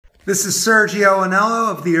This is Sergio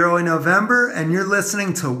Anello of the Early November, and you're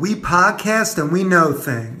listening to We Podcast and We Know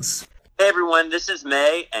Things. Hey everyone, this is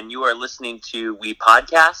May, and you are listening to We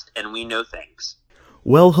Podcast and We Know Things.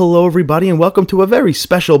 Well, hello everybody, and welcome to a very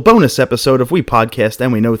special bonus episode of We Podcast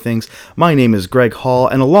and We Know Things. My name is Greg Hall,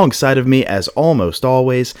 and alongside of me, as almost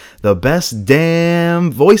always, the best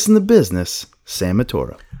damn voice in the business, Sam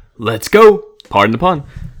Matura. Let's go! Pardon the pun.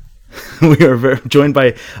 We are joined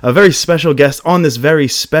by a very special guest on this very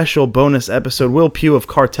special bonus episode, Will Pugh of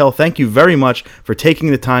Cartel. Thank you very much for taking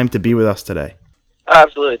the time to be with us today.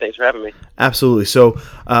 Absolutely. Thanks for having me. Absolutely. So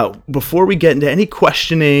before we get into any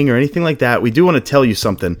questioning or anything like that, we do want to tell you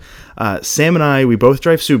something. Sam and I, we both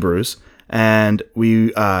drive Subarus, and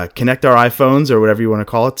we connect our iPhones or whatever you want to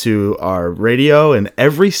call it to our radio, and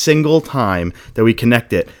every single time that we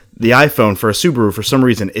connect it, the iPhone for a Subaru, for some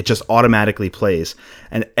reason, it just automatically plays.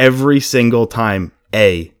 And every single time,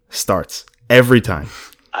 A starts. Every time.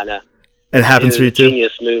 I know. And it happens for you too?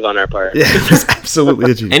 Genius move on our part. Yeah, it's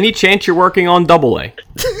absolutely a genius. Any chance you're working on AA?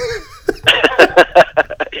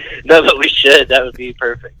 No, but we should. That would be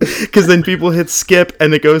perfect. Because then people hit skip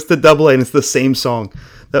and it goes to AA and it's the same song.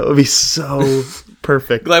 That would be so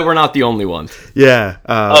perfect. Glad we're not the only ones. Yeah.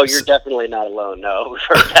 You're definitely not alone. No, we've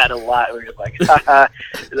heard that a lot. We're just like, haha.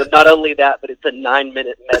 Not only that, but it's a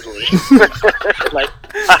 9-minute medley. Like,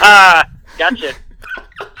 haha, gotcha.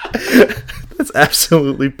 That's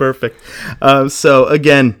absolutely perfect. So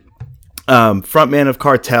again, frontman of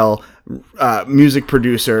Cartel, music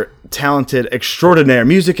producer, talented extraordinaire,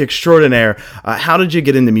 music extraordinaire. How did you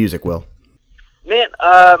get into music, Will? Man,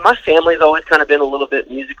 my family's always kind of been a little bit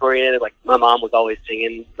music oriented. Like, my mom was always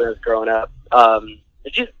singing when I was growing up. And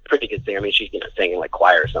she's a pretty good singer. I mean, she's singing like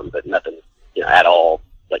choir or something, but nothing at all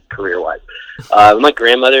like career wise. My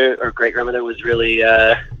grandmother or great grandmother was really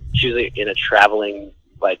she was in a traveling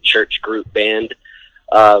like church group band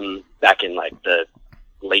back in like the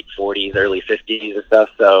late 40s, early 50s and stuff.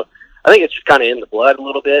 So I think it's just kind of in the blood a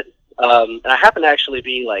little bit. And I happen to actually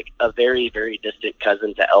be like a very, very distant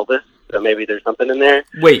cousin to Elvis. So maybe there's something in there.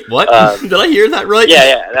 Wait, what? Did I hear that right?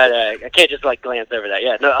 Yeah. I can't just like glance over that.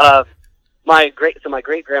 Yeah, no. My great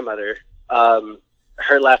grandmother,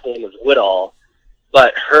 her last name was Woodall,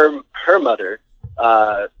 but her mother,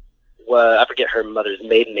 I forget her mother's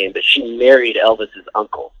maiden name, but she married Elvis's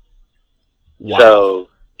uncle. Wow. So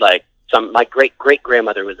like my great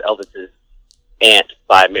grandmother was Elvis's aunt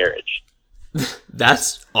by marriage.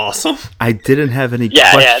 That's awesome. I didn't have any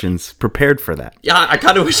questions prepared for that. Yeah, I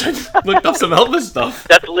kind of wish I looked up some Elvis stuff.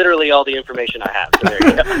 That's literally all the information I have. So there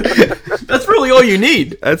you go. That's really all you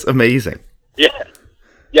need. That's amazing. Yeah,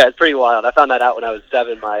 it's pretty wild. I found that out when I was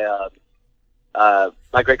 7. My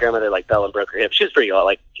great grandmother like fell and broke her hip. She was pretty old,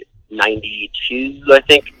 like 92, I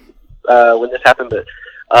think, when this happened. But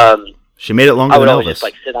she made it longer I would than always Elvis. just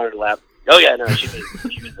like sit on her lap. Oh yeah, no, she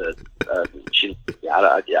was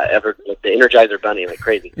ever like the Energizer Bunny, like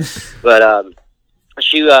crazy. But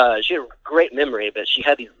she had a great memory, but she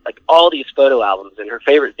had these like all these photo albums, and her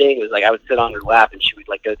favorite thing was like I would sit on her lap and she would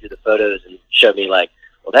like go through the photos and show me like,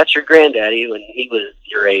 well, that's your granddaddy when he was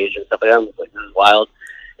your age and stuff like that. I was like, this is wild.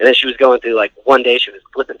 And then she was going through like one day she was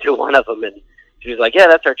flipping through one of them and she was like, yeah,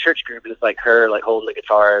 that's our church group. And it's like her like holding the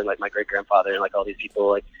guitar and like my great grandfather and like all these people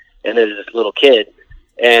like, and there's this little kid.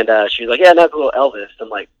 And she was like, yeah, that's little Elvis. I'm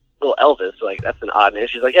like, little Elvis? Like, that's an odd name.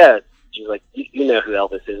 She's like, yeah. She's like, you know who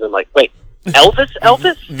Elvis is. I'm like, wait, Elvis? The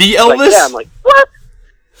Elvis? Like, yeah. I'm like, what?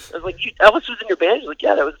 I was like, Elvis was in your band? She's like,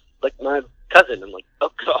 yeah, that was like my cousin. I'm like,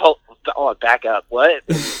 oh, back up. What?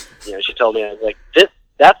 And, she told me, I was like,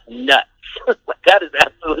 that's nuts. That is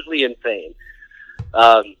absolutely insane.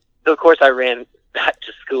 So, of course, I ran back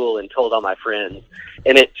to school and told all my friends.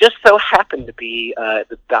 And it just so happened to be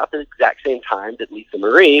about the exact same time that Lisa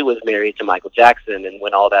Marie was married to Michael Jackson, and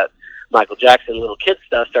when all that Michael Jackson little kid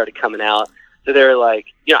stuff started coming out, so they were like,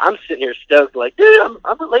 I'm sitting here stoked, like, dude,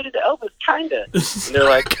 I'm related to Elvis, kinda. And they're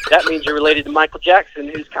like, that means you're related to Michael Jackson,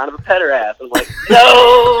 who's kind of a peder-ass. I'm like,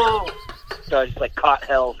 no! So I just like caught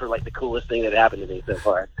hell for like the coolest thing that happened to me so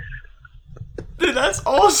far. Dude, that's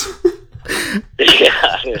awesome.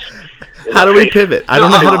 Yeah. How do we pivot? I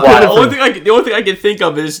don't know how to pivot. The only thing I can think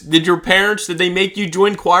of is, did they make you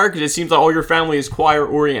join choir? Because it seems like all your family is choir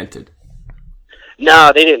oriented.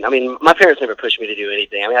 No, they didn't. I mean, my parents never pushed me to do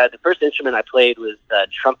anything. I mean, the first instrument I played was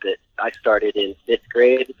trumpet. I started in 5th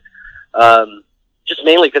grade, just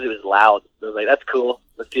mainly because it was loud. I was like, that's cool.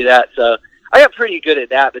 Let's do that. So I got pretty good at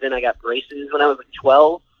that, but then I got braces when I was like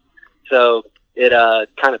 12. So it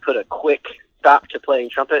kind of put a quick stop to playing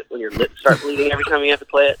trumpet when your lips start bleeding every time you have to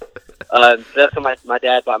play it. That's when my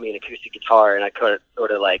dad bought me an acoustic guitar, and I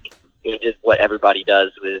sort of like did what everybody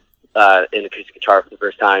does with an acoustic guitar for the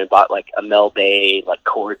first time and bought like a Mel Bay like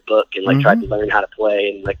chord book and like tried to learn how to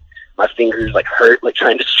play, and like my fingers like hurt like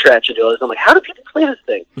trying to stretch and do all this. I'm like, how do people play this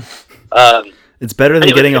thing? It's better than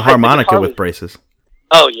getting a harmonica with braces.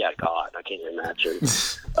 Oh yeah, God, I can't even imagine.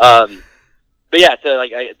 But yeah, so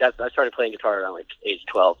like I started playing guitar around like age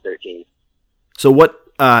 12, 13. So what?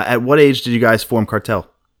 At what age did you guys form Cartel?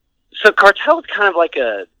 So Cartel was kind of like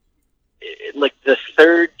the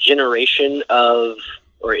third generation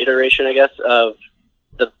or iteration, I guess, of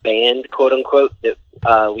the band, quote unquote, that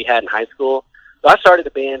we had in high school. So I started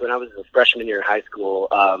the band when I was a freshman year in high school.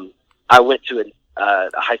 I went to a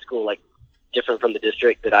high school like different from the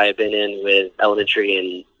district that I had been in with elementary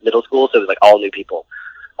and middle school, so it was like all new people.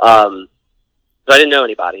 So I didn't know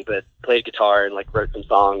anybody, but played guitar and like wrote some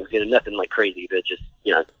songs, nothing like crazy, but just,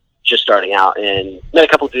 just starting out, and met a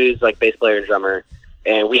couple dudes like bass player and drummer,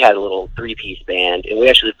 and we had a little 3-piece band, and we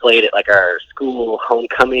actually played at like our school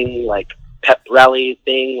homecoming, like pep rally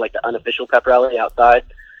thing, like the unofficial pep rally outside.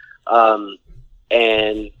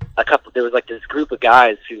 And there was like this group of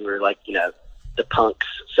guys who were like, the punks,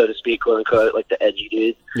 so to speak, quote unquote, like the edgy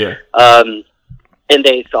dudes. Yeah. And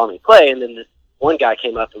they saw me play, and then this one guy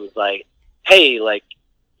came up and was like, hey, like,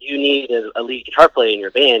 you need a lead guitar player in your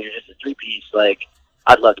band. You're just a 3-piece. Like,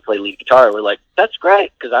 I'd love to play lead guitar. We're like, that's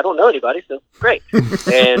great, because I don't know anybody, so great.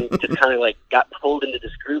 And just kind of, like, got pulled into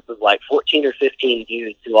this group of, like, 14 or 15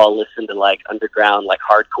 dudes who all listened to, like, underground, like,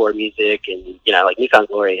 hardcore music. And, like, New Found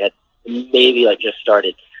Glory had maybe, like, just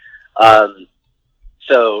started.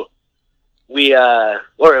 So we, or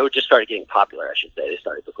it just started getting popular, I should say. They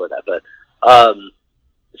started before that. But,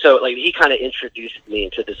 so, like, he kind of introduced me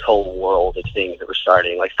into this whole world of things that were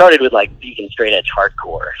starting. Like, started with, like, vegan straight-edge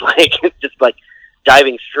hardcore. Like, just, like,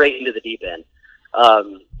 diving straight into the deep end,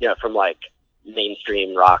 from, like,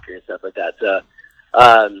 mainstream rock and stuff like that. So,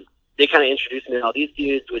 they kind of introduced me to all these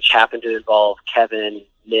dudes, which happened to involve Kevin,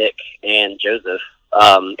 Nick, and Joseph,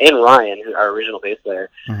 and Ryan, our original bass player.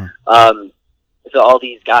 Mm-hmm. So all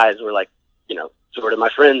these guys were, like, sort of my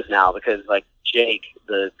friends now, because, like, Jake,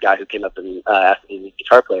 the guy who came up and asked me to be a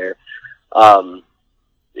guitar player,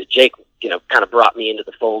 Jake, kind of brought me into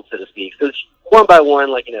the fold, so to speak. So it's one by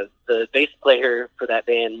one, like, the bass player for that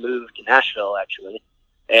band moved to Nashville, actually.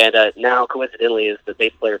 And now, coincidentally, is the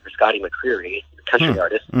bass player for Scotty McCreery, the country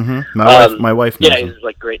artist. Mm-hmm. My wife knows him. He's,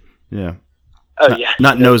 like, great. Yeah. Oh, yeah.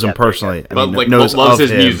 Not knows him personally. But, like, knows loves of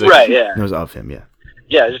his him. music. Right, yeah. Knows of him, yeah.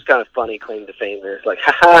 Yeah, it's just kind of funny claim to fame there. It's like,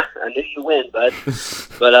 haha, I knew you win, bud.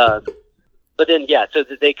 But then, yeah, so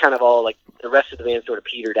they kind of all, like, the rest of the band sort of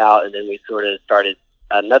petered out, and then we sort of started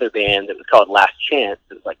another band that was called Last Chance.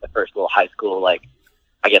 It was, like, the first little high school, like,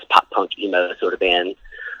 I guess pop-punk emo sort of band.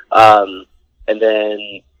 And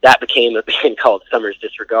then that became a band called Summer's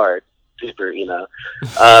Disregard, super emo.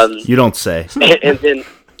 You don't say. And then,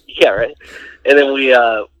 yeah, right? And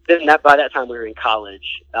then by that time we were in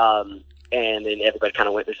college, and then everybody kind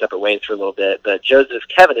of went their separate ways for a little bit. But Joseph,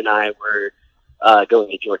 Kevin, and I were going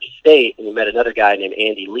to Georgia State, and we met another guy named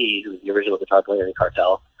Andy Lee, who was the original guitar player in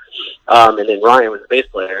Cartel. And then Ryan was the bass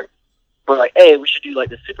player. We're like, hey, we should do like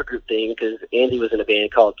this supergroup thing, because Andy was in a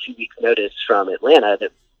band called 2 Weeks Notice from Atlanta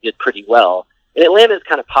that did pretty well. And Atlanta is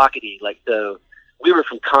kind of pockety, like, so we were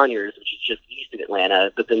from Conyers, which is just east of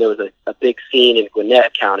Atlanta, but then there was a big scene in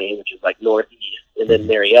Gwinnett County, which is like northeast, and then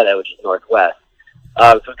Marietta, which is northwest.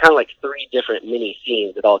 So it's kind of like 3 different mini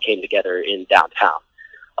scenes that all came together in downtown.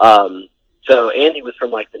 So Andy was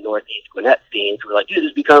from like the northeast Gwinnett scene, so we're like, dude, this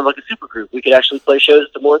would be kind of like a super group. We could actually play shows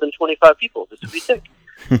to more than 25 people. This would be sick.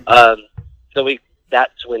 So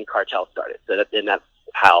that's when Cartel started. So that's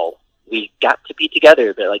how we got to be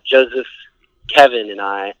together. But like Joseph, Kevin, and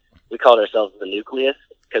I, we called ourselves the Nucleus,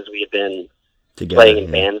 because we had been playing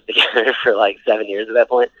in bands together for like 7 years at that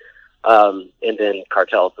point. And then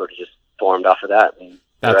Cartel sort of just formed off of that. And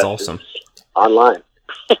that's awesome. Online.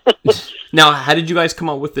 Now, how did you guys come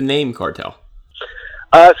up with the name Cartel?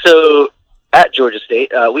 So at Georgia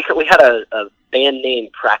State, we had a band name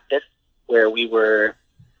practice where we were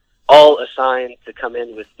all assigned to come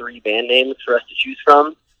in with 3 band names for us to choose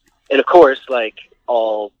from. And of course, like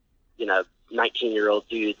all, 19-year-old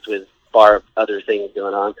dudes with far other things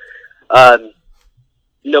going on,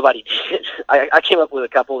 nobody did. I came up with a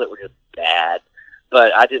couple that were just bad,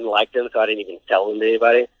 but I didn't like them, so I didn't even tell them to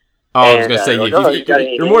anybody. Oh, I was going to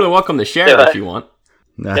say, you're more than welcome to share if you want.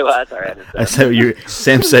 No. Well, that's all right. I said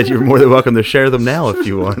Sam said you're more than welcome to share them now if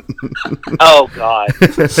you want. Oh, God.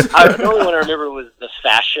 The only one I remember was the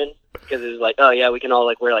fashion, because it was like, oh, yeah, we can all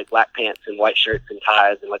like wear like black pants and white shirts and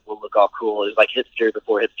ties, and like we'll look all cool. It was like hipster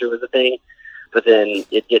before hipster was a thing. but then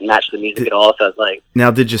it didn't match the music at all. So I was like,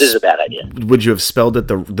 Now, did you? this is a bad idea. Would you have spelled it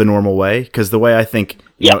the normal way? Because the way I think,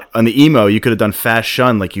 you know, on the emo, you could have done fast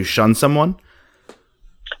shun, like you shun someone.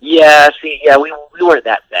 Yeah, we weren't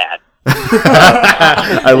that bad.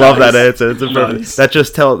 I love that answer. It's a perfect.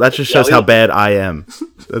 That just shows how bad I am.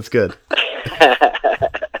 That's good.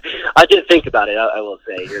 I did think about it. I will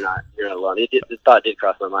say you're not alone. The thought did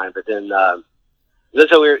cross my mind, but then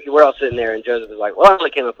so we're all sitting there, and Joseph was like, "Well, I only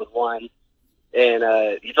came up with one,"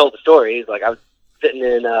 and he told the story. He's like, "I was sitting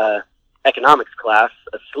in economics class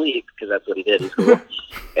asleep because that's what he did in school,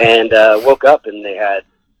 and woke up and they had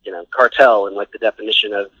cartel and like the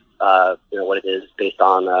definition of what it is based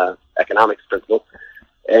on economics principles."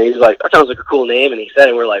 And he was like, "That sounds like a cool name," and he said,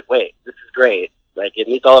 and we're like, "Wait, this is great. Like it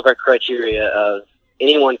meets all of our criteria of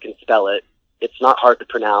anyone can spell it. It's not hard to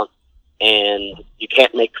pronounce, and you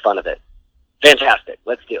can't make fun of it. Fantastic.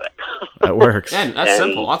 Let's do it." That works. Yeah, that's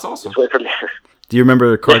simple. That's awesome. Just went from there. Do you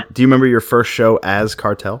remember? Do you remember your first show as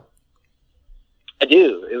Cartel? I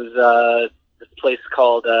do. It was this place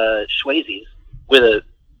called Swayze's with a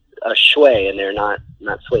Schway in there, not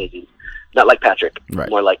Swayze, not like Patrick, Right.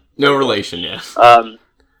 More like No relation, yeah.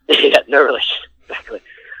 yeah, no relation, exactly.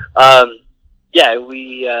 Yeah,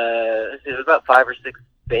 we it was about 5 or 6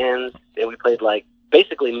 bands, and we played like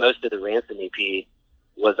basically most of the Ransom EP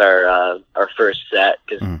was our first set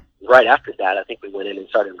because right after that, I think we went in and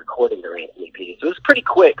started recording the Ransom EP. So it was pretty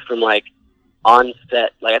quick from like on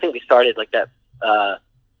set. Like I think we started like that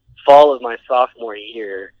fall of my sophomore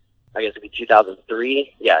year. I guess it'd be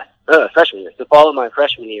 2003. Yeah, freshman year. So fall of my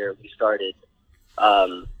freshman year, we started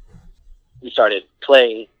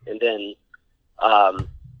playing, and then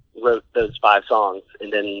wrote those 5 songs.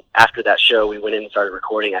 And then after that show, we went in and started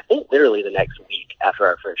recording. I think literally the next week after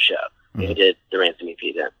our first show, we did the Ransom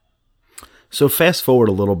EP then. So fast forward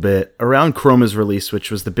a little bit, around Chroma's release,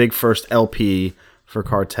 which was the big first LP for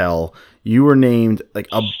Cartel, you were named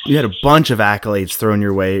you had a bunch of accolades thrown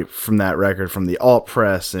your way from that record, from the Alt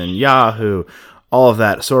Press and Yahoo, all of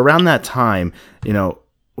that. So around that time,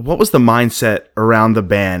 what was the mindset around the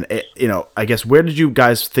band? I guess where did you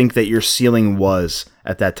guys think that your ceiling was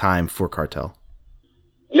at that time for Cartel?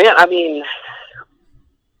 Man, I mean,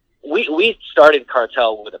 we started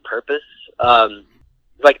Cartel with a purpose.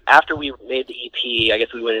 Like after we made the EP, I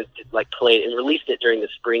guess we went and played and released it during the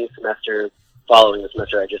spring semester following the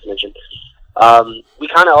semester I just mentioned. We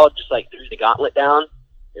kind of all just threw the gauntlet down.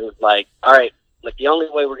 It was like, all right, the only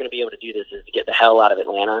way we're going to be able to do this is to get the hell out of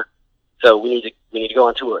Atlanta. So we need to go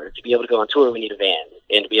on tour. To be able to go on tour, we need a van,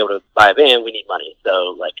 and to be able to buy a van, we need money.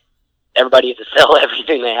 So everybody has to sell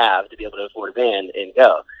everything they have to be able to afford a van and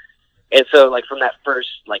go. And so from that first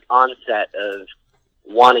onset of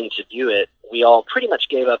wanting to do it, we all pretty much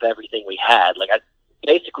gave up everything we had. I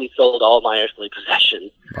basically sold all my earthly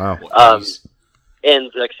possessions. Wow.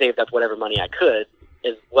 And saved up whatever money I could,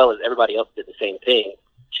 as well as everybody else did the same thing,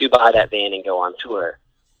 to buy that van and go on tour.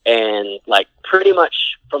 And pretty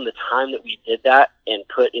much from the time that we did that and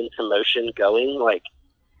put into motion going,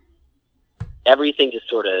 everything just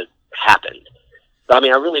sort of happened. So I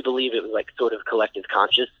mean, I really believe it was sort of collective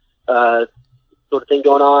conscious sort of thing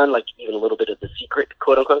going on, even a little bit of The Secret,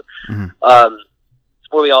 quote unquote. Mm-hmm.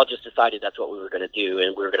 Where we all just decided that's what we were going to do,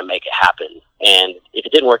 and we were going to make it happen. And if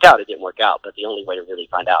it didn't work out, it didn't work out. But the only way to really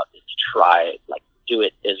find out is to try, do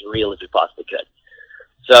it as real as we possibly could.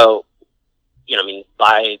 So,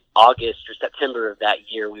 by August or September of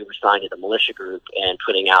that year, we were signed to the Militia Group and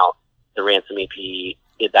putting out the Ransom EP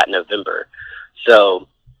that November. So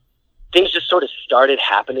things just sort of started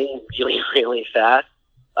happening really, really fast.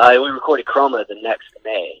 We recorded Chroma the next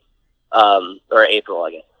May, or April,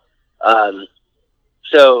 I guess.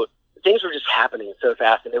 So things were just happening so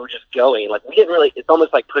fast, and they were just going. We didn't really. It's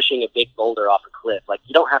almost like pushing a big boulder off a cliff.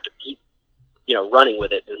 You don't have to keep, running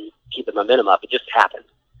with it and keep the momentum up. It just happens.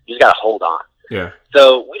 You just got to hold on. Yeah.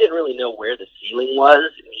 So we didn't really know where the ceiling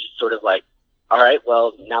was. It was just sort of all right,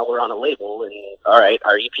 well, now we're on a label, and all right,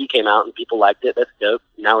 our EP came out and people liked it. That's dope.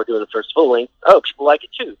 Now we're doing the first full length. Oh, people like it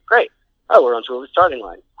too. Great. Oh, we're on tour with Starting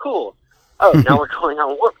Line. Cool. Oh, now we're going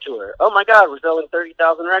on Warped Tour. Oh my God, we're selling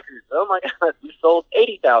 30,000 records. Oh my God, we sold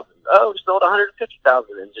 80,000. Oh, we sold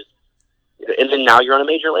 150,000, and then now you're on a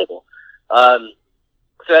major label.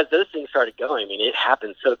 So as those things started going, I mean, it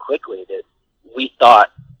happened so quickly that we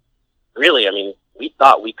thought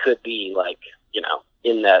we could be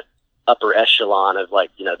in that upper echelon of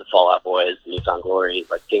the Fall Out Boys, New Found Glory,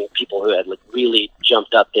 people who had really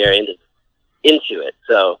jumped up there into it.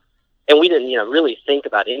 So. And we didn't, really think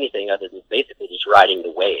about anything other than basically just riding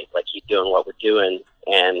the wave, keep doing what we're doing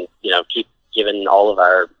and, keep giving all of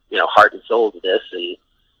our, heart and soul to this, and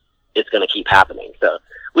it's going to keep happening. So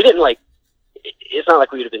we didn't it's not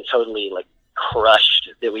like we would have been totally like crushed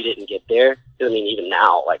that we didn't get there. I mean, even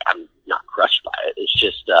now, like I'm not crushed by it. It's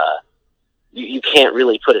just you can't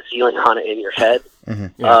really put a ceiling on it in your head.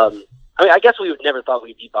 Mm-hmm. Yeah. I mean, I guess we would never thought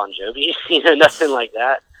we'd be Bon Jovi, nothing like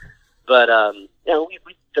that. But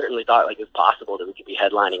we certainly thought like it was possible that we could be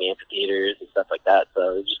headlining amphitheaters and stuff like that.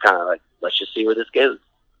 So it was just kind of like, let's just see where this goes.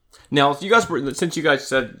 Now, since you guys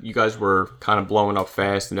said you guys were kind of blowing up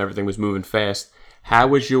fast and everything was moving fast, how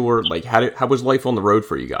was how was life on the road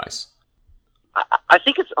for you guys? I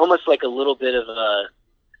think it's almost like a little bit of a,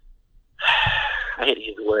 I hate to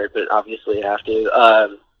use the word, but obviously I have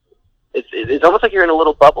to. It's almost like you're in a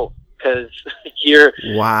little bubble because you're.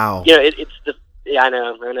 Wow. It's the. Yeah, I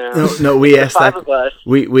know. No, we asked five that. Of us.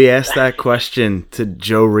 We asked that question to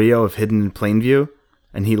Joe Rio of Hidden in Plainview,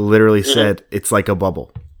 and he literally said it's like a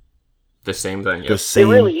bubble. The same thing. The Yes. same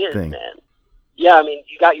It really is, thing. man. Yeah, I mean,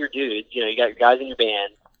 you got your dudes. You got your guys in your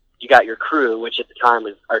band. You got your crew, which at the time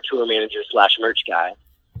was our tour manager / merch guy,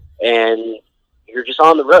 and you're just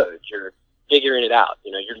on the road. You're figuring it out.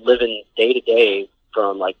 You're living day to day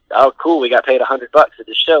from like, oh, cool, we got paid $100 at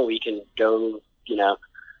this show. We can go.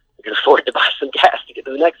 We can afford to buy some gas to get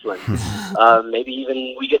to the next one. Maybe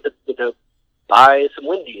even we get to buy some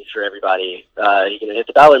Wendy's for everybody. You can hit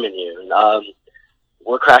the dollar menu. And,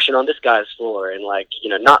 we're crashing on this guy's floor and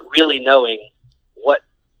not really knowing what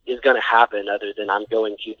is going to happen other than I'm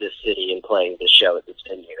going to this city and playing this show at this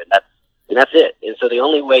venue. And that's it. And so the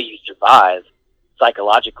only way you survive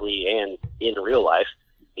psychologically and in real life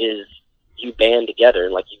is you band together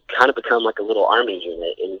and you kind of become like a little army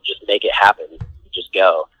unit and you just make it happen. You just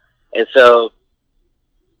go. And so,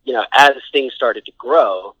 as things started to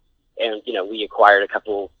grow and, we acquired a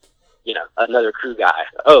couple, another crew guy.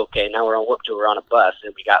 Oh, okay, now we're on Warped Tour, we're on a bus,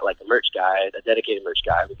 and we got a merch guy, a dedicated merch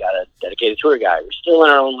guy. We got a dedicated tour guy. We're still in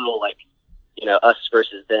our own little, us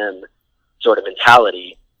versus them sort of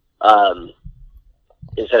mentality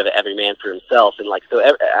instead of every man for himself. And, so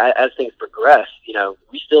as things progressed,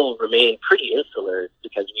 we still remained pretty insular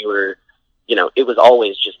because we were, it was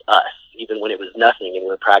always just us. Even when it was nothing and we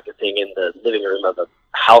were practicing in the living room of a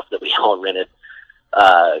house that we all rented,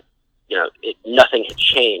 nothing had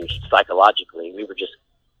changed psychologically. We were just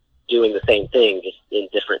doing the same thing, just in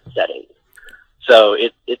different settings. So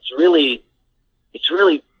it's really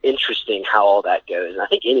interesting how all that goes. And I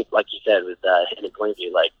think like you said, with Hidden in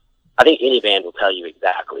Plainview, I think any band will tell you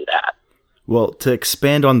exactly that. Well, to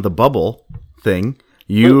expand on the bubble thing,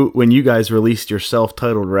 when you guys released your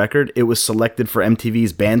self-titled record, it was selected for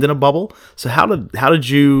MTV's Band in a Bubble. So how did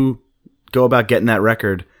you go about getting that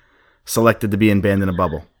record selected to be in Band in a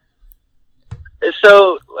Bubble?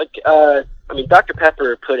 So, Dr.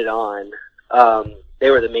 Pepper put it on. They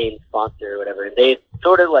were the main sponsor or whatever, and they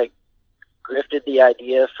sort of grifted the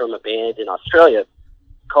idea from a band in Australia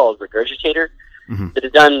called Regurgitator that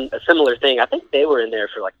had done a similar thing. I think they were in there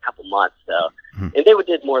for a couple months though. And they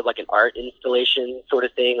did more of an art installation sort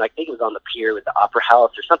of thing. I think it was on the pier with the Opera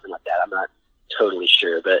House or something like that. I'm not totally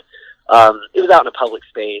sure, but it was out in a public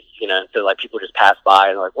space, so people just passed by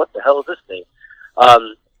and they're like, what the hell is this thing?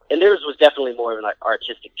 And theirs was definitely more of an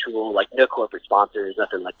artistic tool, no corporate sponsors,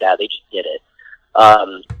 nothing like that. They just did it.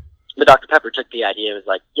 But Dr. Pepper took the idea, was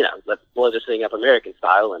let's blow this thing up American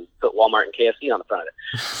style and put Walmart and KFC on the front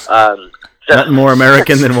of it. Nothing more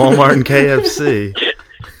American than Walmart and KFC.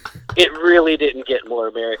 It really didn't get more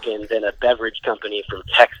American than a beverage company from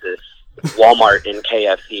Texas, Walmart and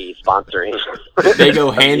KFC sponsoring. They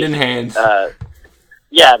go hand in hand.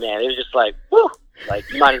 Yeah, man, it was just whew.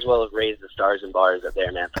 You might as well have raised the stars and bars up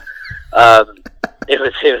there, man. It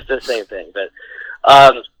was the same thing, but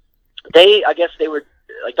I guess they were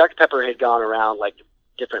Dr. Pepper had gone around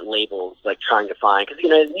different labels, trying to find, because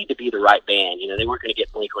it needed to be the right band. They weren't going to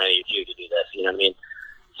get Blink-182 to do this. You know what I mean?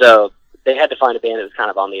 So they had to find a band that was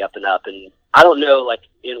kind of on the up and up. And I don't know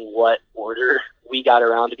in what order we got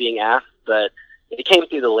around to being asked, but it came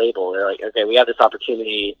through the label. They're okay, we have this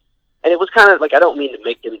opportunity. And it was kind of I don't mean to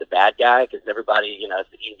make them the bad guy, because everybody, it's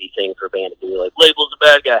an easy thing for a band to do, label's the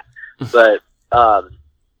bad guy. But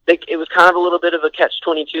it was kind of a little bit of a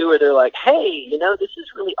catch-22 where they're hey, this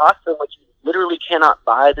is really awesome. You literally cannot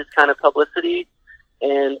buy this kind of publicity.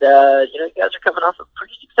 And, you guys are coming off a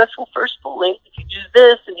pretty successful first full length. If you do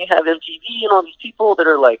this and you have MTV and all these people that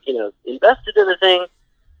are invested in the thing,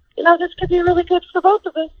 this could be really good for both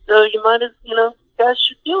of us. So you might as, you guys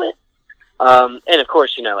should do it. And of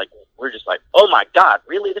course, we're just oh my God,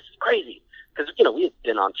 really? This is crazy. Because, we had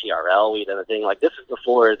been on TRL, we had done a thing this is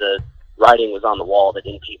before the writing was on the wall that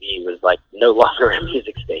MTV was no longer a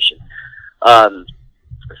music station.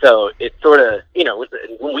 So it sort of,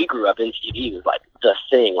 when we grew up, MTV was the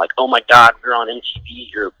thing. Oh my God, we're on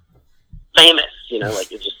MTV. You're famous, you know,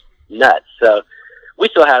 like it's just nuts. So we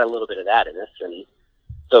still had a little bit of that in us, and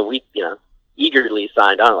so we, you know, eagerly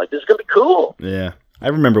signed on. Like, this is gonna be cool. Yeah, I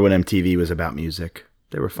remember when MTV was about music.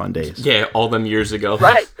 They were fun days. Yeah, all them years ago.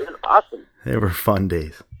 Right, it was awesome. They were fun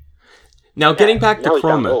days. Now, getting back to now we got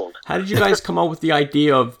Chroma, old. how did you guys come up with the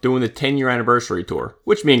idea of doing the 10-year anniversary tour?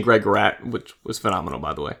 Which me and Greg were at, which was phenomenal,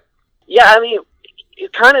 by the way. Yeah, I mean,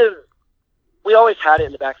 it kind of, we always had it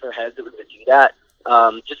in the back of our heads that we would do that,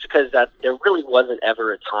 just because that there really wasn't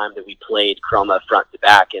ever a time that we played Chroma front to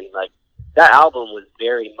back, and like that album was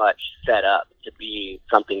very much set up to be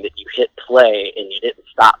something that you hit play and you didn't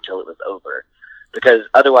stop till it was over, because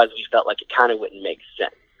otherwise we felt like it kind of wouldn't make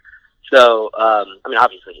sense. So, I mean,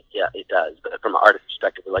 obviously, yeah, it does, but from an artist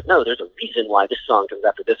perspective, we're like, no, there's a reason why this song comes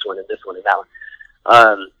after this one and this one and that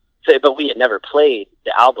one. So, but we had never played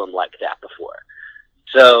the album like that before.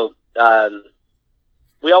 So,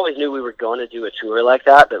 we always knew we were going to do a tour like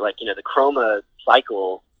that, but like, you know, the Chroma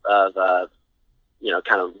cycle of, you know,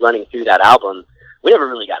 kind of running through that album, we never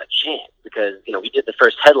really got a chance because, you know, we did the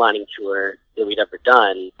first headlining tour that we'd ever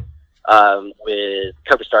done, with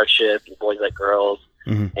Cobra Starship and Boys Like Girls.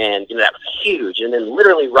 Mm-hmm. And, you know, that was huge. And then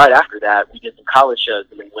literally right after that, we did some college shows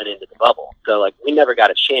and then went into the bubble. So, like, we never got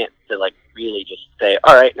a chance to, like, really just say,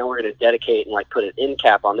 all right, now we're going to dedicate and, like, put an end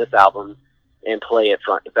cap on this album and play it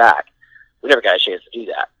front to back. We never got a chance to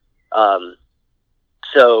do that.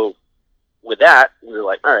 So with that, we were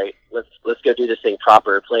like, all right, let's go do this thing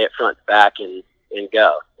proper, play it front to back and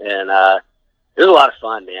go. And it was a lot of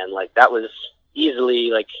fun, man. Like, that was easily,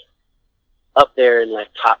 like, up there in, like,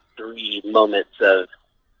 top 3 moments of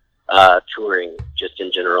touring just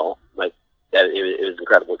in general. Like, that it was an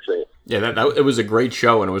incredible experience. Yeah, that it was a great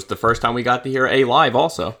show, and it was the first time we got to hear A live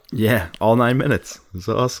also. Yeah, all 9 minutes. It was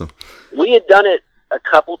awesome. We had done it a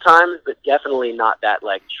couple times, but definitely not that,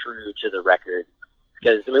 like, true to the record.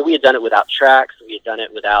 Because, I mean, we had done it without tracks. We had done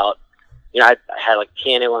it without, you know, I had, like,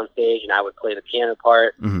 piano on stage, and I would play the piano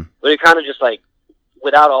part. Mm-hmm. But it kind of just, like,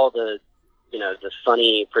 without all the, you know, the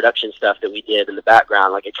funny production stuff that we did in the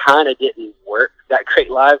background, like, it kind of didn't work that great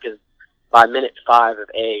live, because by minute 5 of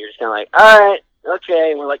A, you're just kind of like, all right,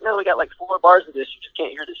 okay. And we're like, no, we got, like, 4 bars of this. You just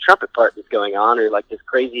can't hear this trumpet part that's going on, or, like, this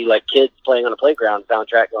crazy, like, kids playing on a playground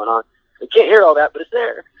soundtrack going on. We can't hear all that, but it's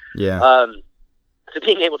there. Yeah. So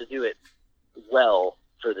being able to do it well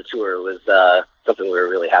for the tour was something we were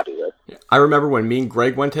really happy with. I remember when me and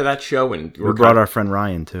Greg went to that show, and we brought our friend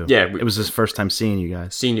Ryan too. Yeah, it was his first time seeing you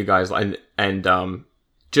guys. And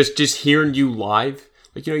just hearing you live,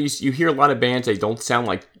 like, you know, you hear a lot of bands, they don't sound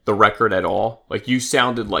like the record at all. Like, you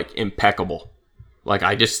sounded like impeccable. Like,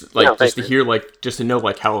 I just like just to hear, like, just to know,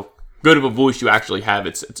 like, how good of a voice you actually have.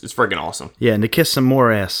 It's friggin' awesome. Yeah, and to kiss some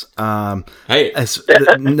more ass. Hey,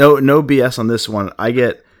 no BS on this one. I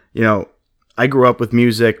get, you know, I grew up with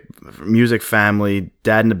music family,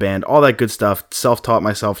 dad in the band, all that good stuff. Self-taught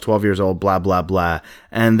myself, 12 years old, blah, blah, blah.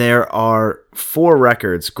 And there are 4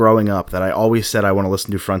 records growing up that I always said I want to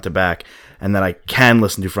listen to front to back and that I can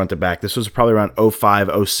listen to front to back. This was probably around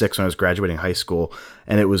 05, 06 when I was graduating high school.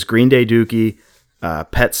 And it was Green Day Dookie,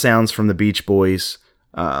 Pet Sounds from the Beach Boys,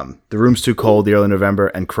 The Room's Too Cold, The Early November,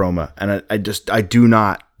 and Chroma. And I do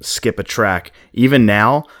not skip a track. Even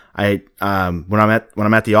now, when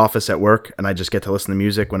I'm at the office at work and I just get to listen to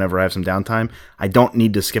music whenever I have some downtime, I don't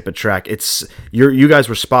need to skip a track. It's you guys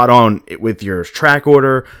were spot on with your track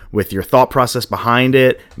order, with your thought process behind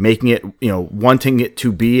it, making it, you know, wanting it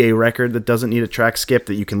to be a record that doesn't need a track skip,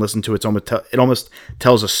 that you can listen to. It almost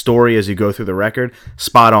tells a story as you go through the record.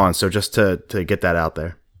 Spot on. So just to get that out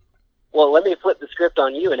there. Well, let me flip the script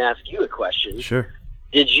on you and ask you a question. Sure.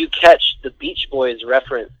 Did you catch the Beach Boys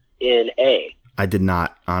reference in A? I did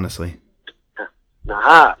not, honestly.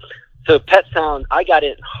 Aha. So Pet Sounds, I got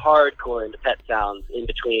in hardcore into Pet Sounds in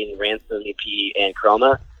between Ransom EP and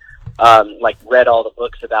Chroma. Like, read all the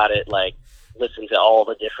books about it, like, listened to all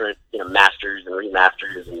the different, you know, masters and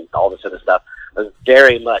remasters and all this other stuff. I was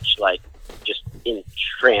very much, like, just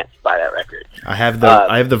entranced by that record. I have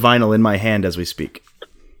the vinyl in my hand as we speak.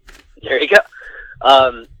 There you go.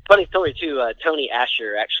 Funny story, too. Tony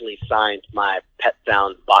Asher actually signed my Pet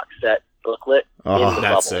Sounds box set booklet. Oh, in the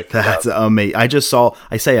that's bubble. sick. That's amazing. I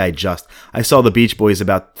saw the Beach Boys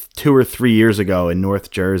about 2 or 3 years ago in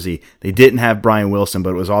North Jersey. They didn't have Brian Wilson,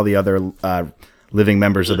 but it was all the other living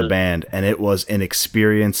members of the band, and it was an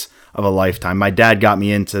experience of a lifetime. My dad got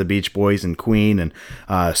me into the Beach Boys and Queen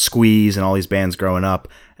and Squeeze and all these bands growing up,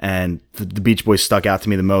 and the Beach Boys stuck out to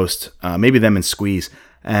me the most. Maybe them and Squeeze.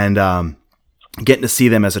 And getting to see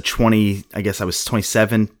them as I guess I was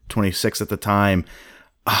 27, 26 at the time.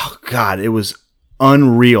 Oh God, it was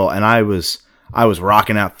unreal. And I was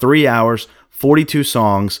rocking out 3 hours, 42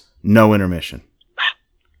 songs, No intermission.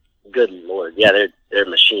 Good Lord. Yeah, they're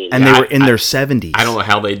machines. And they were in their 70s. I don't know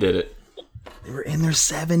how they did it. They were in their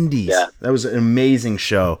 70s. Yeah. That was an amazing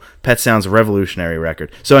show. Pet Sounds, a revolutionary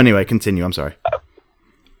record. So anyway, continue. I'm sorry.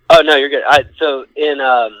 Oh, no, you're good. So in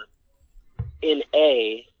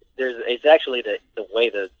A, it's actually the way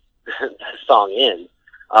the song ends.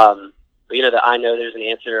 You know that I know there's an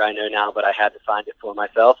answer, I know now, but I had to find it for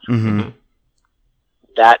myself. Mm-hmm.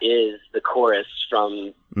 That is the chorus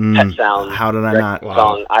from Pet Sounds. How did I not?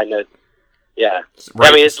 Song, I know. Yeah.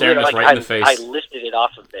 Right, I mean, it's staring us like right in the face. I lifted it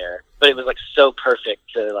off of there, but it was like so perfect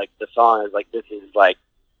to like the song is like, this is like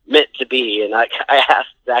meant to be. And I asked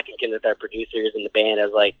Zach and Kenneth, our producers in the band, I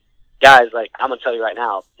was like, guys, like, I'm going to tell you right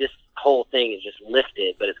now, this whole thing is just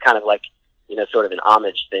lifted, but it's kind of like, you know, sort of an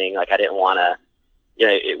homage thing. Like, I didn't want to, you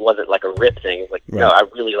know, it wasn't like a rip thing. It's like, Right. no, I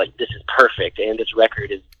really like, this is perfect. And this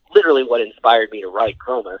record is literally what inspired me to write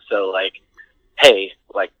Chroma. So like, hey,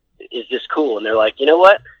 like, is this cool? And they're like, you know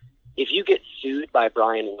what? If you get sued by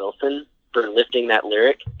Brian Wilson for lifting that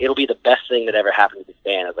lyric, it'll be the best thing that ever happened to this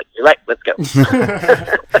band. I was like, you're right, let's go.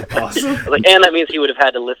 Awesome. Like, and that means he would have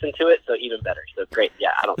had to listen to it, so even better. So great,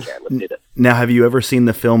 yeah, I don't care. Let's do this. Now, have you ever seen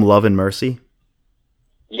the film Love and Mercy?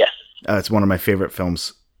 Yes, It's one of my favorite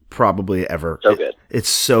films probably ever. so good. It's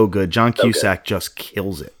so good. John So Cusack just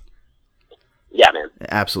kills it. Yeah, man.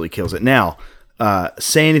 Absolutely kills it. Now,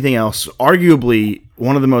 Say Anything Else, arguably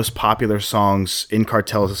one of the most popular songs in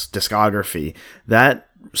Cartel's discography. That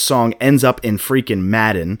song ends up in freaking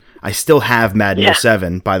Madden. I still have Madden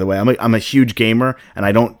 07, by the way. I'm a huge gamer, and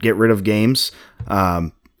I don't get rid of games,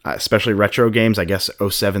 especially retro games. I guess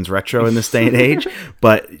 07's retro in this day and age.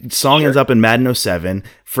 But song ends up in Madden 07.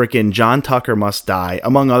 Freaking John Tucker Must Die,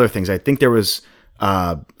 among other things. I think there was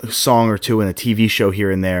a song or two in a TV show here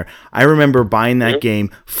and there. I remember buying that game,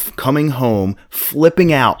 coming home,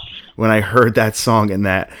 flipping out when I heard that song and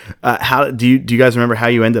that. How do you guys remember how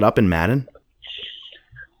you ended up in Madden?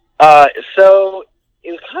 So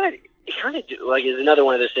it was kind of like it's another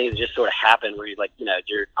one of those things that just sort of happened where you like, you know,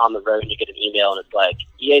 you're on the road and you get an email and it's like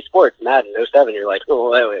EA Sports Madden 07. You're like,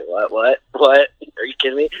 oh wait, what? Are you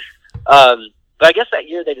kidding me? But I guess that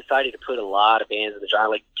year they decided to put a lot of bands in the genre,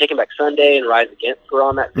 like Taking Back Sunday and Rise Against were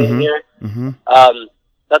on that same year. Mm-hmm.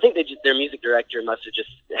 I think their music director must have just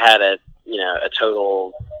had a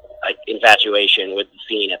total like infatuation with the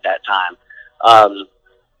scene at that time.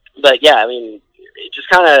 But yeah, I mean, it just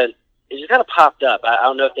kind of popped up. I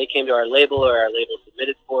don't know if they came to our label or our label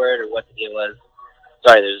submitted for it or what the deal was.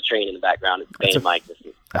 Sorry, there's a train in the background. It's Bane Mike.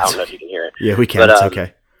 I don't know if you can hear it. Yeah, we can. It's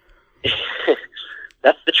okay.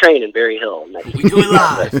 That's the train in Berry Hill. We do it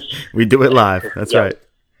live. We do it live. That's right.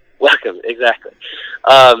 Welcome, exactly.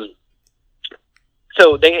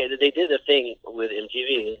 So they did a thing with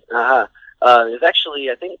MTV. It was actually,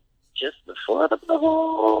 I think, just before the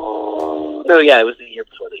bubble. No, yeah, it was the year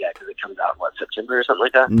before because it comes out September or something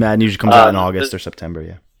like that. Madden usually comes out in August or September.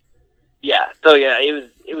 Yeah. Yeah. So yeah, it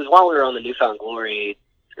was while we were on the Newfound Glory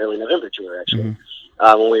early November tour actually. Mm-hmm.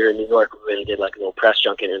 When we were in New York, we went and did like a little press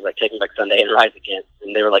junket. It was like Taking Back Sunday and Rise Against,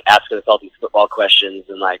 and they were like asking us all these football questions.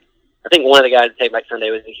 And like, I think one of the guys at Taking Back Sunday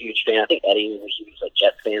was a huge fan. I think Eddie was a huge like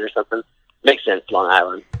Jets fan or something. Makes sense, Long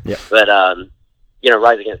Island. Yeah. But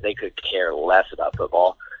Rise Against, they could care less about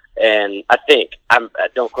football. And I think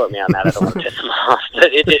don't quote me on that. I don't want to piss them off.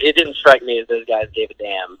 But it didn't strike me as those guys gave a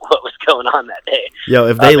damn what was going on that day. Yo,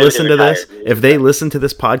 if they listen to this, if they listen to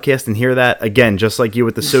this podcast and hear that again, just like you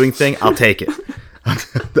with the suing thing, I'll take it.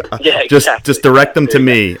 Yeah, just direct them to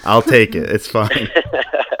me. I'll take it. It's fine.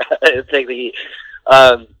 Take the heat.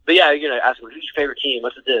 But yeah, ask them, who's your favorite team?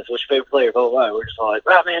 What's this? What's your favorite player? Blah, blah, blah. We're just all like,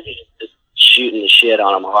 oh man, just shooting the shit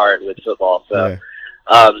on them hard with football. So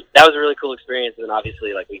that was a really cool experience. And then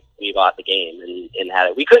obviously, like we bought the game and had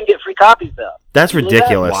it. We couldn't get free copies though. That's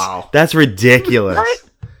ridiculous. Wow, that's ridiculous.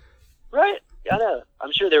 Right. I know.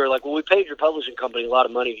 I'm sure they were like, well, we paid your publishing company a lot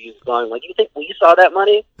of money to use the song. Like, you think we saw that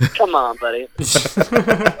money? Come on, buddy. Give us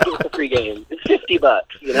a free game. It's $50,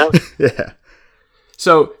 Yeah.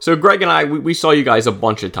 So Greg and I, we saw you guys a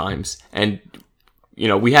bunch of times, and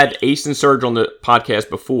we had Ace and Serge on the podcast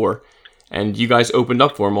before, and you guys opened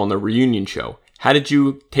up for him on the reunion show. How did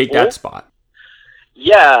you take that spot?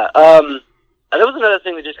 Yeah, that was another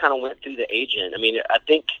thing that just kind of went through the agent. I mean, I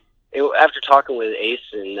think after talking with Ace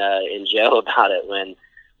and Joe about it when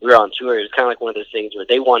we were on tour, it was kind of like one of those things where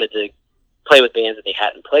they wanted to play with bands that they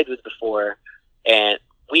hadn't played with before, and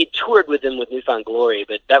we toured with them with Newfound Glory,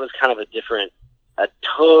 but that was kind of a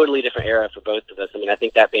totally different era for both of us. I mean, I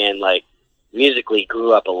think that band, like, musically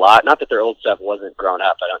grew up a lot. Not that their old stuff wasn't grown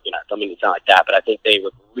up. Don't mean to sound like that, but I think they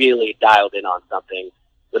were really dialed in on something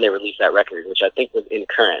when they released that record, which I think was in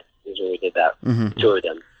Current, is when we did that tour with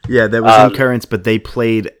them. Yeah, that was in Currents, but they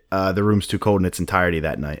played The Room's Too Cold in its entirety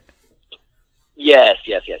that night. Yes.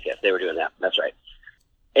 They were doing that. That's right.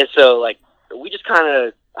 And so, like, we just kind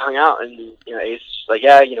of hung out, and, you know, Ace was just like,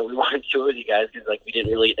 yeah, you know, we wanted to tour with you guys because, like, we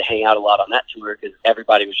didn't really get to hang out a lot on that tour because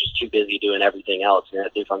everybody was just too busy doing everything else. And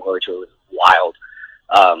that New Found Glory tour was wild,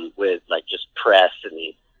 with, like, just press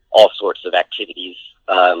and all sorts of activities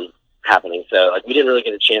happening. So, like, we didn't really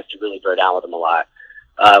get a chance to really bro down with them a lot.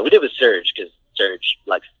 We did with Serge because Serge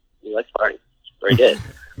likes partying, or he did.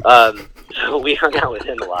 So we hung out with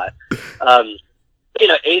him a lot. You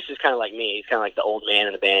know, Ace is kind of like me. He's kind of like the old man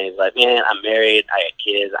in the band. He's like, man, I'm married. I got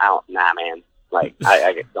kids. Nah, man. Like,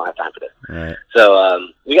 I don't have time for this. Right. So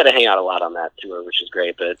we got to hang out a lot on that tour, which is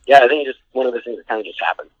great. But, yeah, I think it's just one of those things that kind of just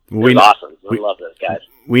happened. It was awesome. We love those guys.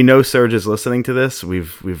 We know Serge is listening to this. We're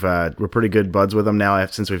pretty good buds with him now.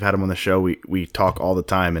 Since we've had him on the show, we talk all the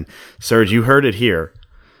time. And, Serge, you heard it here.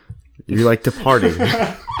 You like to party. He's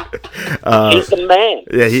the man.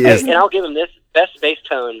 Yeah, he is. And I'll give him this best bass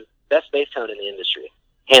tone in the industry,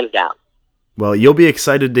 hands down. Well, you'll be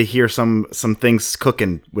excited to hear some things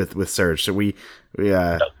cooking with Serge. So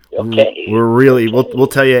we're really we'll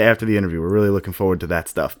tell you after the interview. We're really looking forward to that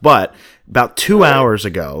stuff. But about 2 hours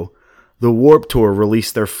ago, the Warped Tour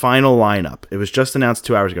released their final lineup. It was just announced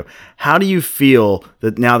 2 hours ago. How do you feel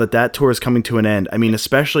that now that tour is coming to an end? I mean,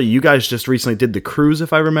 especially you guys just recently did the cruise,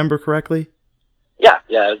 if I remember correctly.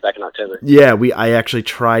 Yeah, it was back in October. Yeah, I actually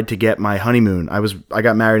tried to get my honeymoon. I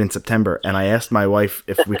got married in September, and I asked my wife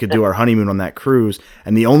if we could do our honeymoon on that cruise,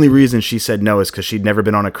 and the only reason she said no is because she'd never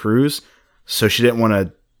been on a cruise, so she didn't want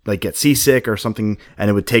to like get seasick or something, and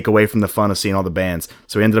it would take away from the fun of seeing all the bands.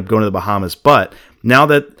 So we ended up going to the Bahamas. But now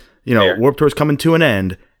that Warped Tour is coming to an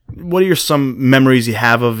end, what are some memories you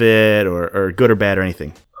have of it, or good or bad or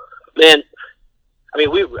anything? Man, I mean,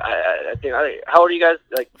 I think, how old are you guys?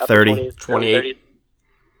 Like 30. 28.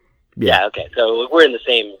 Yeah, okay. So we're in the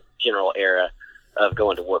same general era of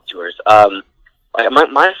going to Warped Tours.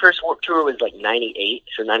 My first Warped Tour was like 98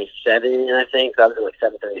 or 97, I think. So I was in like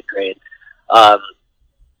 7th or 8th grade.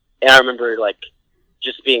 And I remember like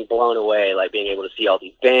just being blown away, like being able to see all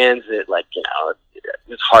these bands that, like, you know, it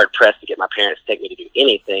was hard pressed to get my parents to take me to do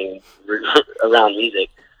anything around music,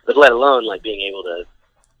 but let alone like being able to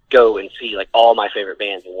go and see like all my favorite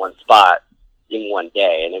bands in one spot in one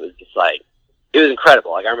day. And it was just like, it was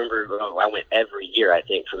incredible. Like, I remember I went every year, I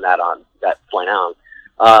think, from that point on.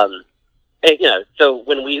 And, you know, so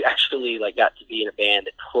when we actually, like, got to be in a band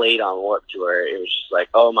that played on Warped Tour, it was just like,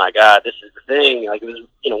 oh, my God, this is the thing. Like, it was,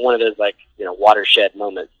 you know, one of those, like, you know, watershed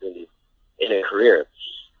moments in a career.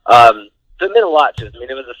 So it meant a lot to us. I mean,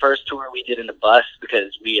 it was the first tour we did in the bus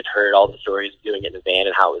because we had heard all the stories of doing it in the van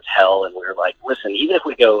and how it was hell. And we were like, listen, even if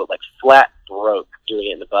we go, like, flat broke doing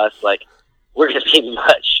it in the bus, like, we're going to be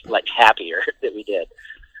much, like, happier that we did.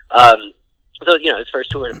 So, you know, his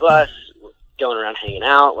first tour in a bus, going around hanging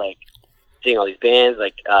out, like, seeing all these bands,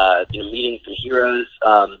 like, you know, meeting some heroes.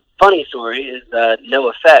 Funny story is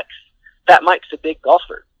NoFX. Fat Mike's a big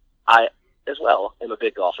golfer. I, as well, am a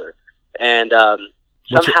big golfer. And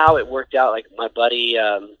somehow it worked out. Like, my buddy,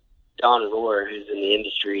 Don Rohr, who's in the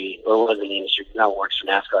industry, or was in the industry, now works for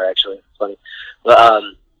NASCAR, actually. It's funny. But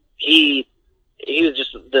he was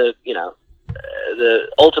just the, you know, the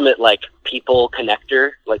ultimate, like, people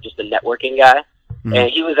connector, like, just a networking guy. Mm-hmm. And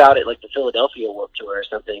he was out at, like, the Philadelphia Warped Tour or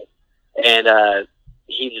something. And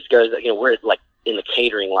he just goes, you know, we're, like, in the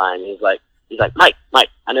catering line. And he's like, Mike,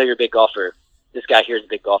 I know you're a big golfer. This guy here is a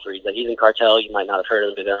big golfer. He's like, he's in Cartel. You might not have heard of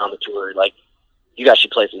him, but they're on the tour. Like, you guys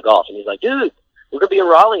should play some golf. And he's like, dude, we're going to be in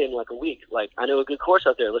Raleigh in, like, a week. Like, I know a good course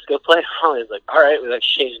out there. Let's go play Raleigh. He's like, all right. We, like,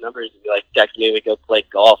 exchange numbers. And we, like, text me. We go play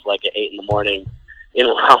golf, like, at 8 a.m. in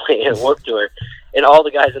Raleigh at Warped Tour. And all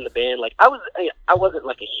the guys in the band, like, I wasn't,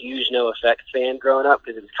 like, a huge NoFX fan growing up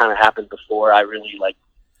because it was kind of happened before I really, like,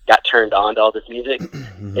 got turned on to all this music.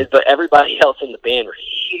 But everybody else in the band were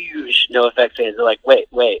huge NoFX fans. They're like, wait,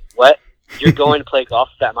 what? You're going to play golf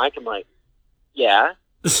with Fat Mike? I'm like, yeah.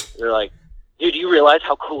 They're like, dude, do you realize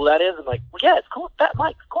how cool that is? I'm like, well, yeah, it's cool with Fat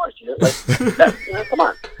Mike, of course. You know, like, that, you know, come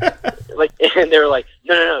on. Like, and they were like,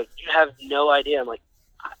 no, you have no idea. I'm like,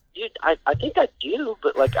 dude, I think I do,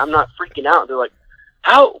 but, like, I'm not freaking out. They're like,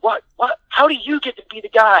 how do you get to be the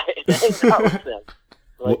guy that hangs out with them?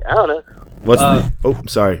 Like, I don't know.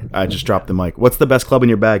 Sorry, I just dropped the mic. What's the best club in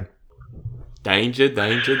your bag? Danger.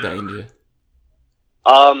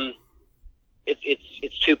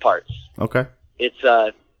 It's two parts. Okay. It's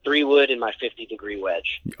 3-wood and my 50-degree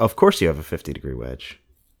wedge. Of course you have a 50-degree wedge.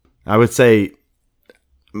 I would say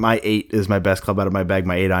my 8 is my best club out of my bag,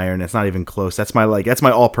 my 8-iron. It's not even close. That's my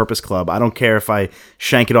all-purpose club. I don't care if I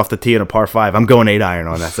shank it off the tee in a par 5. I'm going 8-iron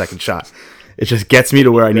on that second shot. It just gets me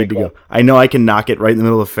to where I need to go. I know I can knock it right in the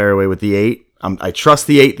middle of the fairway with the 8. I trust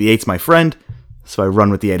the 8. The 8's my friend, so I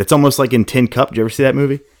run with the 8. It's almost like in Tin Cup. Did you ever see that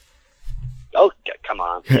movie? Oh, come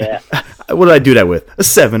on. Yeah. What did I do that with? A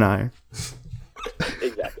 7-iron.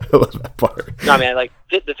 Exactly. I love that part. No, man, like,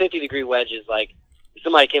 the 50-degree wedge is like, if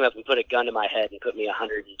somebody came up and put a gun to my head and put me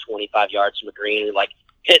 125 yards from the green and, like,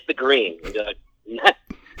 hit the green. And be like,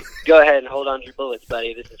 go ahead and hold on to your bullets,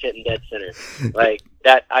 buddy. This is hitting dead center. Like,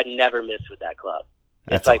 that, I never miss with that club.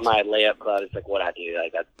 It's like my layup club. It's like what I do.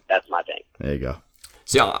 Like, that's my thing. There you go.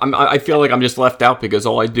 See, I feel like I'm just left out because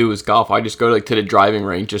all I do is golf. I just go to the driving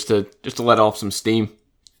range just to let off some steam.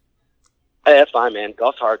 Hey, that's fine, man.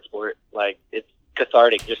 Golf's a hard sport. Like, it's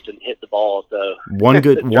cathartic just to hit the ball. So one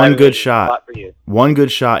good shot. One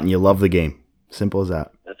good shot, and you love the game. Simple as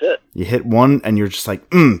that. That's it. You hit one, and you're just like,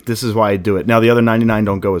 this is why I do it. Now, the other 99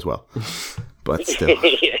 don't go as well. But still.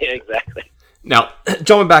 Yeah, exactly. Now,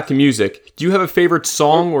 jumping back to music, do you have a favorite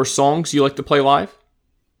song or songs you like to play live?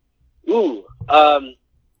 Ooh.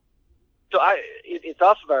 So it's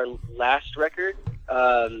off of our last record,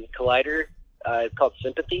 Collider. It's called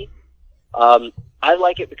Sympathy. I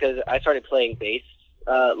like it because I started playing bass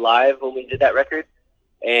live when we did that record,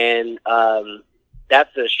 and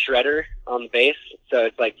that's a shredder on the bass, so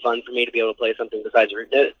it's like fun for me to be able to play something besides root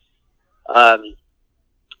notes.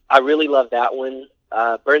 I really love that one.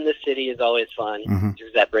 Burn This City is always fun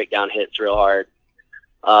because that breakdown hits real hard.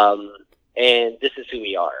 And This Is Who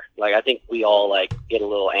We Are. Like, I think we all like get a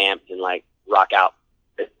little amped and like rock out.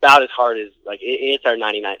 It's about as hard as like it's our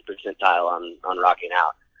 99th percentile on rocking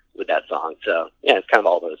out with that song. So yeah, it's kind of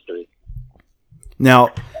all those three.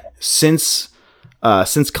 Now, since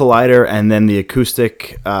Collider and then the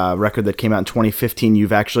acoustic record that came out in 2015,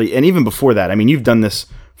 you've actually, and even before that, I mean, you've done this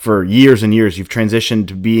for years and years. You've transitioned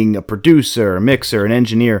to being a producer, a mixer, an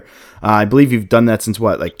engineer. I believe you've done that since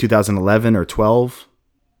what, like 2011 or 12?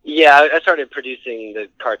 Yeah, I started producing the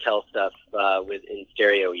Cartel stuff in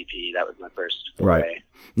Stereo EP. That was my first foray. Right.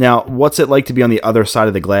 Now, what's it like to be on the other side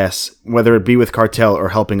of the glass, whether it be with Cartel or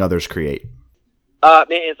helping others create? Man,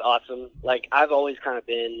 it's awesome. Like, I've always kind of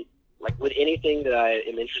been, like, with anything that I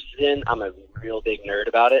am interested in, I'm a real big nerd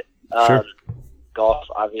about it. Sure. Golf,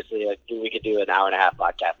 obviously, we could do an hour-and-a-half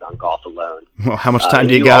podcast on golf alone. Well, how much time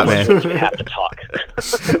do you got, man? We have to talk.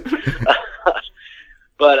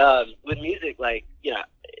 But with music, like, you know,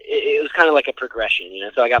 it was kind of like a progression, you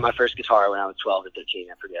know. So I got my first guitar when I was 12 or 13,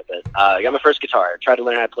 I forget. But I got my first guitar, tried to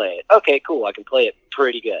learn how to play it. Okay, cool, I can play it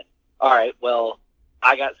pretty good. All right, well,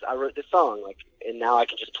 I wrote this song, like, and now I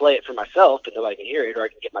can just play it for myself, but nobody can hear it, or I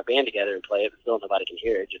can get my band together and play it, but still nobody can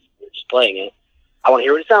hear it, just playing it. I want to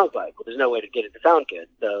hear what it sounds like. Well, there's no way to get it to sound good,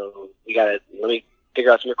 so let me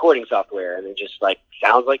figure out some recording software, and it just, like,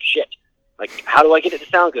 sounds like shit. Like, how do I get it to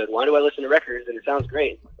sound good? Why do I listen to records and it sounds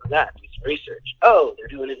great? Like that, do some research. Oh, they're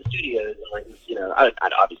doing it in studios, and, like, you know, I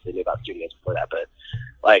obviously knew about studios before that, but,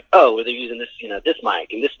 like, oh, well, they're using this, you know, this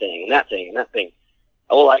mic and this thing and that thing and that thing.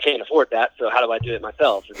 Oh, well, I can't afford that, so how do I do it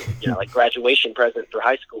myself? And, you know, like, graduation present for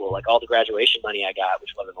high school, like, all the graduation money I got,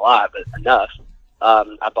 which wasn't a lot, but enough,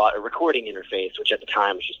 I bought a recording interface, which at the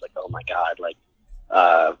time was just like, oh my God, like,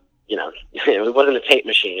 you know, it wasn't a tape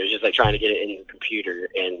machine. It was just like trying to get it in the computer,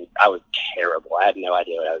 and I was terrible. I had no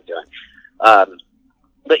idea what I was doing.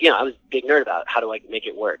 But, you know, I was a big nerd about how do I make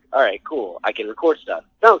it work. All right, cool. I can record stuff.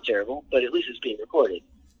 Sounds terrible, but at least it's being recorded.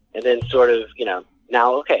 And then sort of, you know,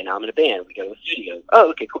 now I'm in a band. We go to a studio.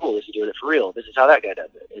 Oh, okay, cool. This is doing it for real. This is how that guy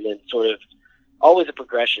does it. And then sort of always a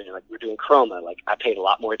progression. Like, we're doing Chroma. Like, I paid a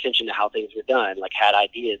lot more attention to how things were done. Like, had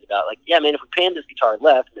ideas about, like, yeah, man, if we pan this guitar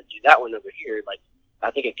left and then do that one over here, like,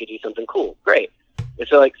 I think it could do something cool. Great. And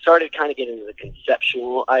so, like, started kind of getting into the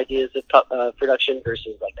conceptual ideas of production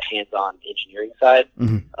versus, like, the hands-on engineering side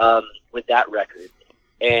with that record.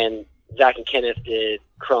 And Zach and Kenneth did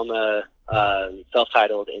Chroma,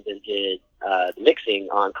 self-titled, and then did the mixing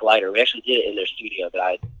on Collider. We actually did it in their studio, but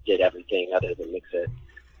I did everything other than mix it.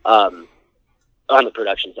 On the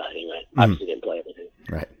production side, anyway. Obviously didn't play everything.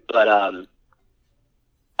 Right. But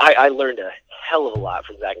I learned a hell of a lot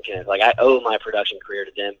from Zach and Kenneth. Like, I owe my production career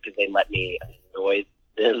to them because they let me annoy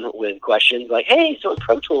them with questions like, hey, so in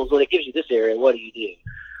Pro Tools, when it gives you this area, what do you do?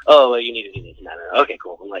 Oh, well, you need to do this and that. Okay,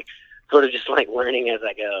 cool. I'm, like, sort of just, like, learning as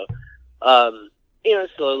I go. You know,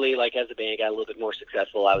 slowly, like, as the band got a little bit more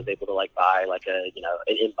successful, I was able to, like, buy, like, an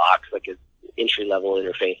inbox, like, an entry-level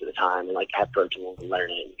interface at the time, and, like, have Pro Tools and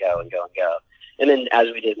learn it and go and go and go. And then as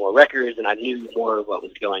we did more records and I knew more of what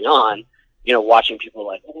was going on, you know, watching people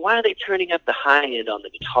like, well, why are they turning up the high end on the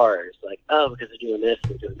guitars? Like, oh, because they're doing this,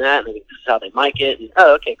 they're doing that, and this is how they mic it, and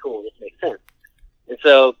oh, okay, cool, this makes sense. And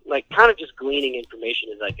so, like, kind of just gleaning information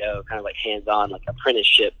as I go, kind of like hands-on, like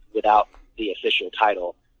apprenticeship without the official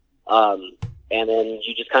title. And then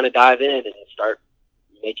you just kind of dive in and start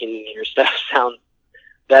making your stuff sound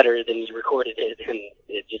better than you recorded it. And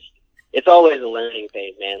it's always a learning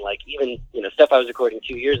phase, man. Like, even, stuff I was recording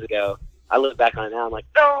 2 years ago, I look back on it now, I'm like,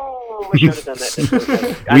 no, I should have done that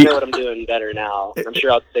differently. I know what I'm doing better now. I'm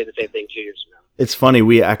sure I'll say the same thing 2 years from now. It's funny.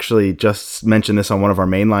 We actually just mentioned this on one of our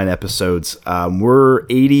mainline episodes.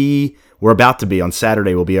 We're about to be on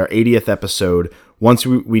Saturday. Will be our 80th episode. Once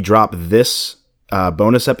we drop this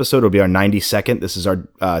bonus episode, it'll be our 92nd. This is our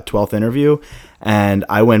 12th interview. And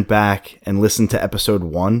I went back and listened to episode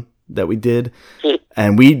 1 that we did.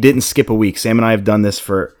 And we didn't skip a week. Sam and I have done this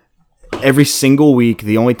for every single week.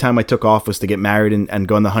 The only time I took off was to get married and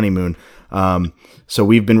go on the honeymoon. So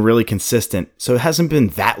we've been really consistent. So it hasn't been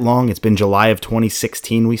that long. It's been July of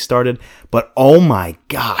 2016 we started. But oh my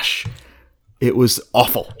gosh, it was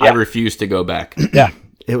awful. I refuse to go back. Yeah,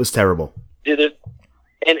 it was terrible. Dude,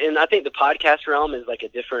 and I think the podcast realm is like a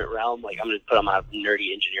different realm. Like, I'm going to put on my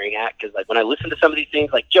nerdy engineering hat, because like when I listen to some of these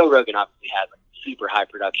things, like Joe Rogan obviously has like super high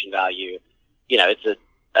production value. It's a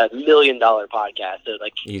 $1 million podcast, so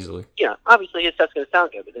like easily, obviously his stuff's going to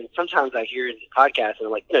sound good. But then sometimes I hear his podcast and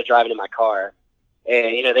I'm like, driving in my car,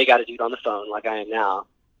 and they got a dude on the phone like I am now,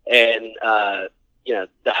 and the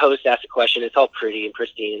host asks a question. It's all pretty and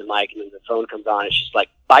pristine in the mic, and then the phone comes on. It's just like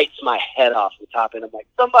bites my head off the top end. I'm like,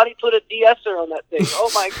 somebody put a de-esser on that thing. Oh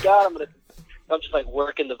my god, I'm just like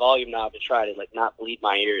working the volume knob to try to like not bleed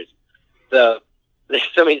my ears. So there's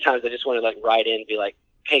so many times I just want to like write in and be like,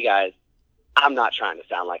 hey guys, I'm not trying to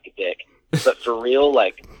sound like a dick, but for real,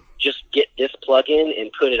 like, just get this plug-in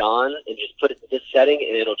and put it on and just put it in this setting,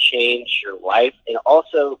 and it'll change your life and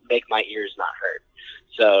also make my ears not hurt.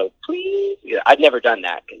 So please, I've never done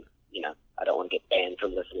that because, I don't want to get banned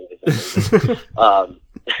from listening to something.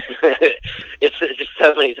 It's just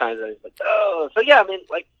so many times I was like, oh. So yeah, I mean,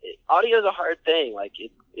 like, audio is a hard thing. Like,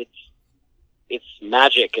 it's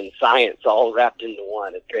magic and science all wrapped into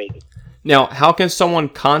one. It's crazy. Now, how can someone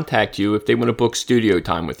contact you if they want to book studio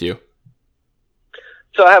time with you?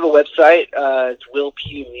 So I have a website. It's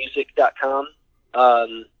willpewmusic.com.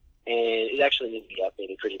 And it actually needs to be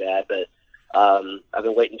updated pretty bad, but I've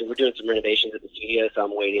been waiting. We're doing some renovations at the studio, so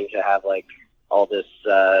I'm waiting to have like all this,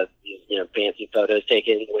 fancy photos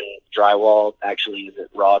taken when drywall actually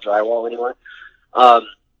isn't raw drywall anymore.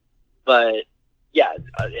 But yeah,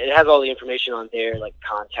 it has all the information on there, like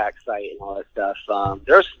contact site and all that stuff.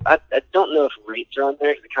 I don't know if rates are on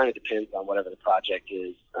there, because it kind of depends on whatever the project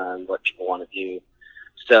is, what people want to do.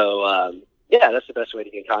 So yeah, that's the best way to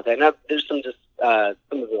get in contact. Now, there's some of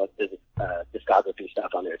the discography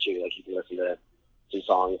stuff on there too. Like, you can listen to some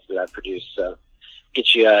songs that I've produced, so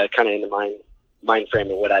get you kind of in the mind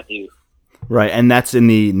frame of what I do. Right, and that's in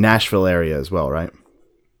the Nashville area as well, right?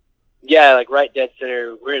 Yeah, like right dead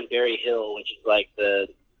center. We're in Berry Hill, which is like the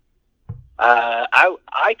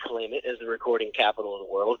I claim it as the recording capital of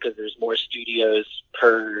the world, because there's more studios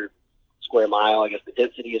per square mile. I guess the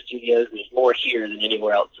density of studios, there's more here than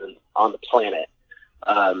anywhere else on the planet.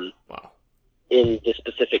 Wow. In this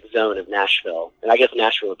specific zone of Nashville, and I guess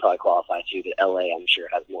Nashville would probably qualify too. But LA, I'm sure,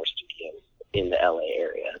 has more studios in the LA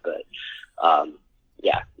area. But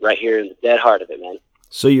yeah, right here in the dead heart of it, man.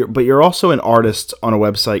 So you're also an artist on a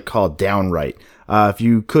website called Downright. If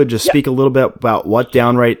you could just speak a little bit about what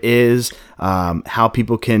Downright is, how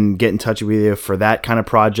people can get in touch with you for that kind of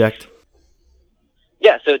project.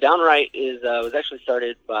 Yeah, so Downright was actually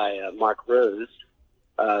started by Mark Rose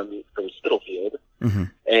from Spitalfield,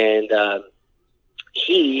 and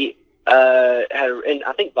he had, and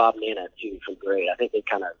I think Bob Nana too from Great. I think they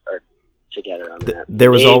kind of are together on that.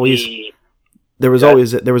 There was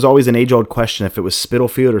always an age-old question if it was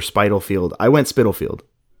Spitalfield or Spitalfield. I went Spitalfield.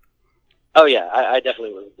 Oh yeah, I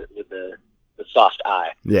definitely went with the soft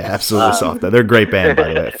eye. Yeah, absolutely soft eye. They're a great band,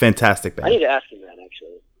 by the way. Fantastic band. I need to ask him that,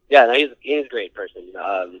 actually. Yeah, no, he's a great person.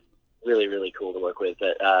 Really, really cool to work with.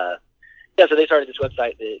 But yeah, so they started this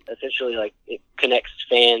website that essentially, like, it connects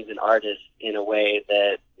fans and artists in a way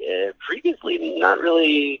that previously not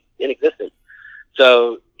really in existence.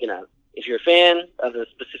 So, if you're a fan of a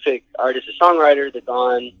specific artist or songwriter that's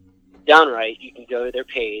on Downright, you can go to their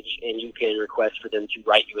page and you can request for them to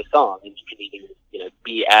write you a song, and you can either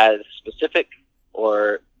be as specific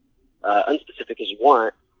or unspecific as you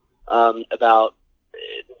want about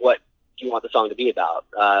what you want the song to be about.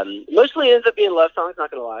 Mostly it ends up being love songs,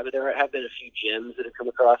 not going to lie, but there have been a few gems that have come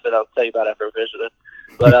across that I'll tell you about after I finish with it.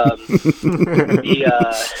 But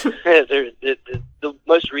the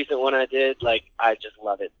most recent one I did, like, I just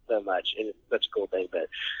love it so much, and it's such a cool thing. But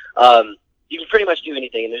you can pretty much do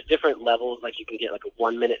anything, and there's different levels. Like, you can get like a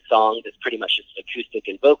 1-minute song that's pretty much just acoustic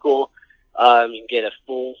and vocal. You can get a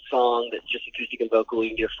full song that's just acoustic and vocal. You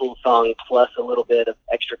can get a full song plus a little bit of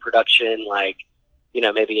extra production, like,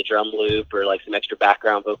 maybe a drum loop or like some extra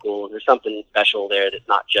background vocals or something special there that's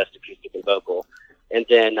not just acoustic and vocal. And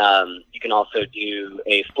then you can also do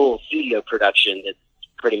a full studio production that's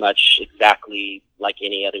pretty much exactly like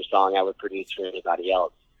any other song I would produce for anybody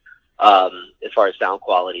else, as far as sound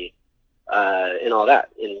quality and all that.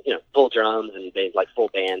 And, full drums and like full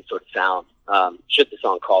band sort of sound, should the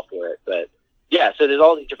song call for it. But yeah, so there's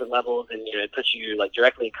all these different levels, and, it puts you like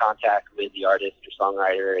directly in contact with the artist or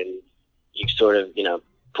songwriter, and you sort of,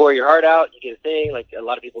 pour your heart out. You get a thing. Like a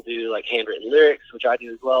lot of people do like handwritten lyrics, which I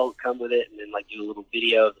do as well, come with it, and then like do a little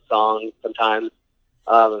video of the song sometimes,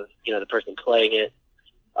 the person playing it,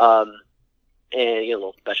 and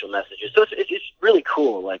little special messages. So it's really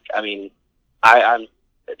cool. Like, I mean, I've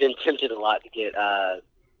been tempted a lot to get now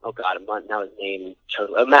his name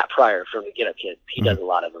totally, Matt Pryor from the Get Up Kids. He does a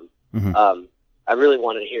lot of them. Mm-hmm. I really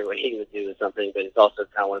wanted to hear what he would do with something, but it's also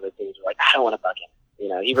kind of one of those things where, like, I don't want to bug him.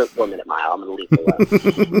 He wrote 4 Minute Mile. I'm going to leave him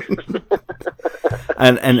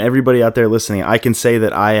alone. And everybody out there listening, I can say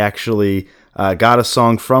that I actually got a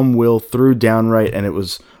song from Will through Downright, and it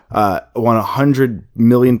was 100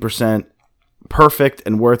 million% perfect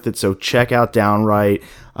and worth it. So check out Downright.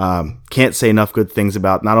 Can't say enough good things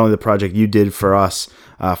about not only the project you did for us,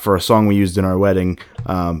 for a song we used in our wedding,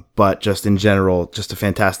 but just in general, just a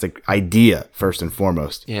fantastic idea first and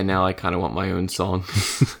foremost. Yeah, now I kind of want my own song.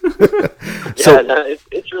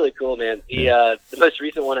 It's really cool, man. The most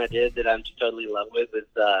recent one I did that I'm totally in love with was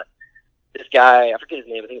this guy. I forget his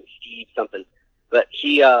name. I think it was Steve something, but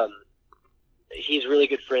he's really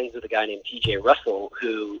good friends with a guy named TJ Russell,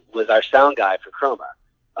 who was our sound guy for Chroma.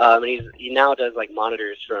 And he now does like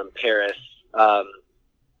monitors from Paris.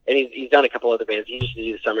 And he's done a couple other bands. He used to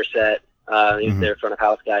do the Somerset. He was their front of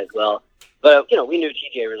house guy as well. But, we knew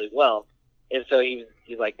TJ really well. And so he's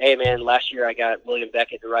like, hey, man, last year I got William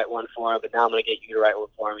Beckett to write one for him, but now I'm going to get you to write one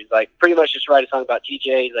for him. He's like, pretty much just write a song about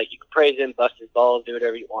TJ. He's like, you can praise him, bust his balls, do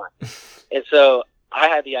whatever you want. And so I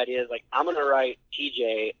had the idea, like, I'm going to write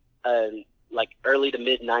TJ like early to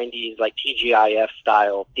mid 90s, like TGIF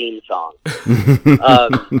style theme song.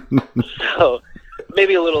 So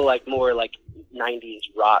maybe a little like more like 90s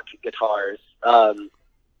rock guitars.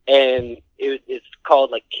 And it's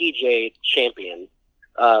called like TJ Champion,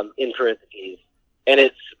 in parentheses. And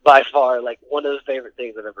it's by far like one of the favorite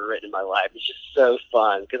things I've ever written in my life. It's just so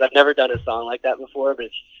fun because I've never done a song like that before, but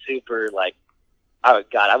it's super like, oh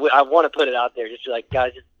God, I want to put it out there. Just be like,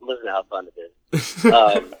 guys, just listen to how fun it is.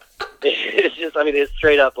 It's just, I mean, it's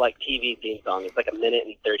straight up like TV theme song. It's like 1 minute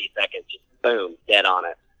and 30 seconds. Just boom, dead on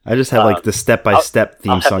it. I just had like the step-by-step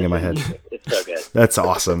theme song in my head. It's so good. That's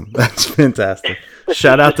awesome. That's fantastic.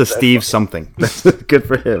 Shout out to Steve something. That's good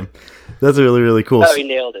for him. That's really, really cool. Oh, he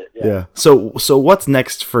nailed it. Yeah. So what's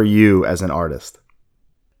next for you as an artist?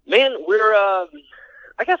 Man, we're,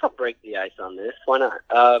 I guess I'll break the ice on this. Why not?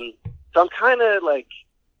 So I'm kind of like,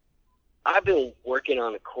 I've been working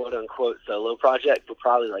on a quote-unquote solo project for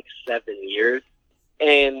probably like 7 years.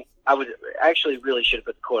 And I would actually really should have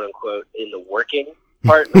put the quote-unquote in the working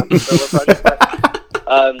part, not the solo project part.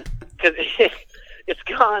 Because it's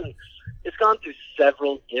gone through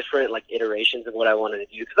several different like iterations of what I wanted to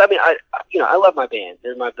do. Because I mean, I love my band.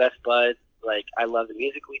 They're my best buds. Like, I love the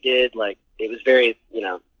music we did. Like, it was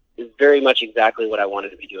very much exactly what I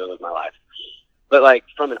wanted to be doing with my life. But like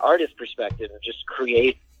from an artist perspective, just a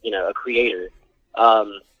creator,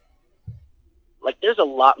 like there's a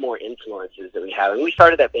lot more influences that we have. And we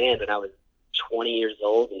started that band when I was 20 years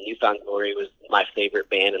old, and New Found Glory was my favorite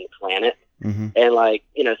band on the planet. Mm-hmm. And like,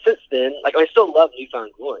 since then, like I still love New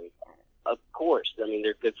Found Glory. Of course. I mean,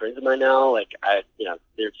 they're good friends of mine now. Like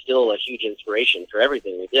they're still a huge inspiration for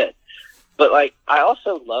everything we did. But like, I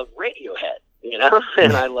also love Radiohead, and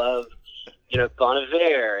I love, Bon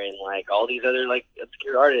Iver and like all these other like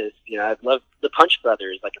obscure artists. I love the Punch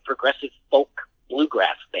Brothers, like a progressive folk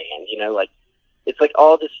bluegrass band. Like it's like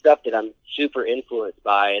all this stuff that I'm super influenced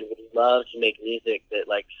by, and would love to make music that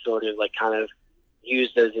like sort of like kind of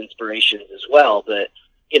use those inspirations as well. But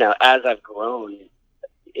as I've grown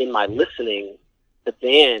in my listening, the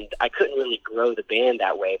band, I couldn't really grow the band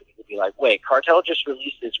that way because it'd be like, wait, Cartel just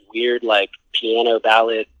released this weird like piano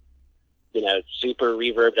ballad, super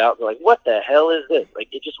reverbed out. They're like, what the hell is this? Like,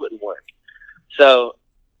 it just wouldn't work. So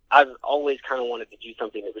I've always kind of wanted to do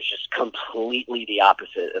something that was just completely the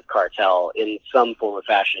opposite of Cartel in some form or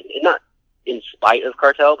fashion. And not in spite of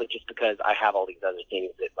Cartel, but just because I have all these other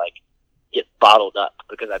things that like get bottled up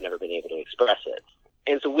because I've never been able to express it.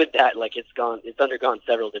 And so with that, like it's undergone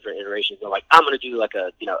several different iterations. I'm like, I'm going to do like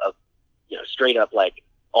a straight up like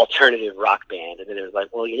alternative rock band. And then it was like,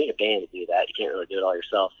 well, you need a band to do that. You can't really do it all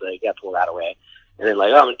yourself, so you got to pull that away. And then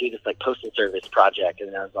like, oh, I'm going to do this like postal service project.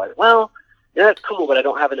 And I was like, well, yeah, that's cool, but I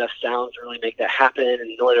don't have enough sound to really make that happen,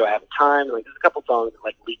 and nor do I have time. Like, there's a couple songs that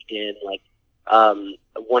like leaked in, like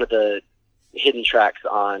one of the hidden tracks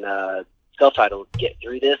on self-titled "Get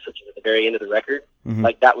Through This," which is at the very end of the record. Mm-hmm.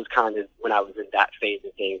 Like, that was kind of when I was in that phase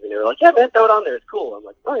of things, and they were like, "Yeah, man, throw it on there. It's cool." I'm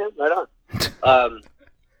like, "Oh yeah, right on."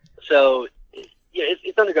 So yeah,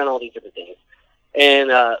 it's undergone all these different things. And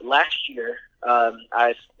last year,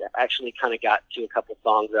 I actually kind of got to a couple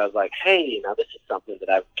songs where I was like, hey, this is something that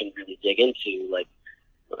I can really dig into. Like,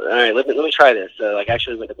 all right, let me try this. So, like,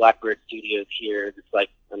 actually went to Blackbird Studios here. It's like,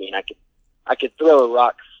 I could throw a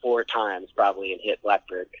rock 4 times probably and hit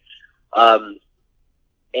Blackbird. And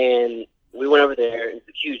we went over there. It's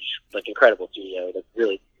a huge, like, incredible studio that's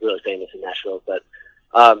really, really famous in Nashville. But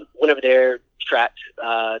went over there, tracked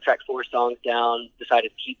 4 songs down, decided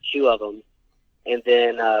to keep 2 of them. And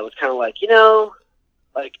then was kind of like,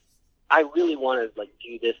 like, I really want to, like,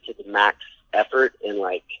 do this to the max effort. And,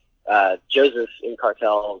 like, Joseph in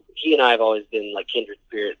Cartel, he and I have always been, like, kindred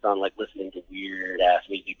spirits on, like, listening to weird-ass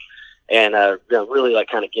music. And really, like,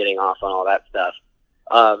 kind of getting off on all that stuff.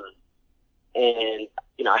 And,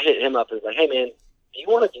 I hit him up and was like, hey, man, do you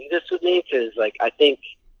want to do this with me? Because, like, I think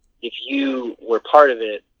if you were part of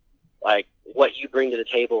it, like, what you bring to the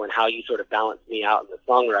table and how you sort of balance me out in the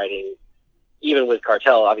songwriting, even with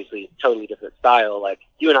Cartel, obviously totally different style, like,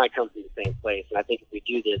 you and I come from the same place, and I think if we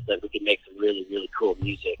do this, that we can make some really, really cool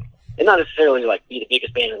music. And not necessarily, like, be the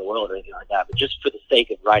biggest band in the world or anything like that, but just for the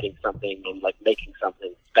sake of writing something and, like, making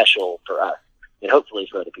something special for us, and hopefully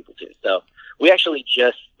for other people too. So we actually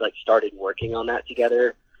just, like, started working on that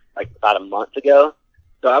together, like, about a month ago.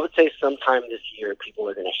 So I would say sometime this year people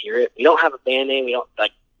are going to hear it. We don't have a band name. We don't,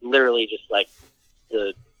 like, literally just, like,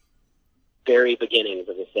 the very beginnings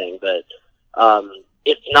of the thing, but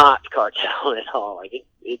it's not Cartel at all. Like,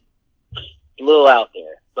 it's a little out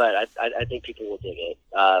there, but I think people will dig it.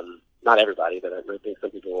 Not everybody, but I think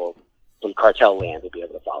some people from Cartel land will be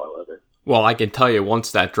able to follow over. Well, I can tell you,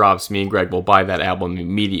 once that drops, me and Greg will buy that album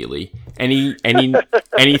immediately.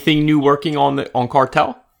 Anything new working on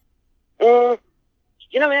Cartel? Man,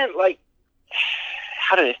 like,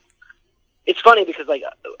 it's funny because, like,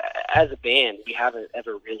 as a band, we haven't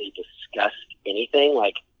ever really discussed anything.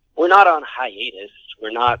 Like, we're not on hiatus. We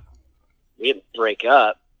didn't break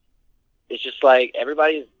up. It's just like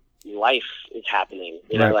everybody's life is happening.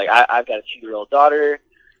 You know, like, I've got a 2-year-old daughter.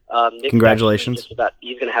 Nick, congratulations.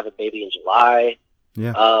 He's going to have a baby in July.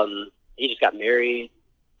 Yeah. He just got married.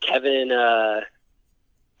 Kevin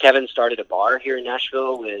started a bar here in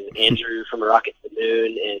Nashville with Andrew from A Rocket to the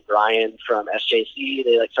Moon and Brian from SJC.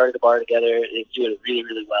 They, like, started the bar together. He's doing really,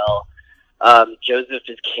 really well. Joseph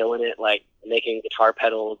is killing it, like, making guitar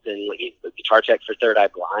pedals and, like, he's a guitar tech for Third Eye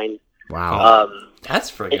Blind. Wow. That's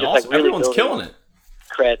freaking just, awesome. like, really Everyone's killing it.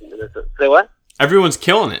 Cred. Say what? Everyone's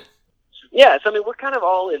killing it. Yeah, so, I mean, we're kind of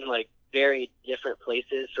all in, like, very different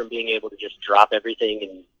places from being able to just drop everything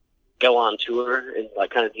and go on tour and, like,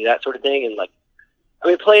 kind of do that sort of thing. And, like, I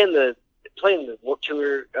mean, playing the Warped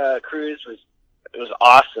Tour cruise was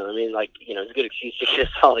awesome. I mean, like, it's a good excuse to get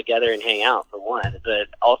us all together and hang out, for one, but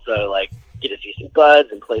also, like, get to see some buds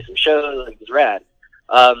and play some shows. Like, it was rad.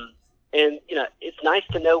 And, it's nice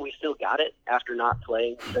to know we still got it after not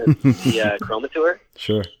playing the Chroma Tour.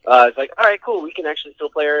 Sure. It's like, all right, cool, we can actually still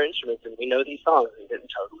play our instruments, and we know these songs, and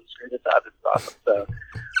didn't totally screw this up. It's awesome. So,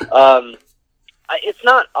 it's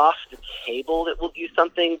not off the table that we'll do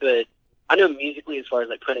something, but I know musically, as far as,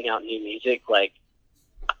 like, putting out new music, like,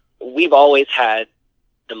 we've always had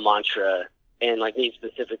the mantra, and, like, me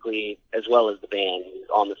specifically, as well as the band, who's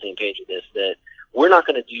on the same page with this, that we're not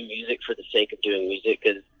going to do music for the sake of doing music,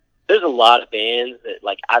 because there's a lot of bands that,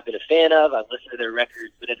 like, I've been a fan of, I've listened to their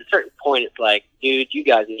records, but at a certain point, it's like, dude, you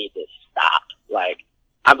guys need to stop. Like,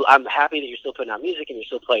 I'm happy that you're still putting out music, and you're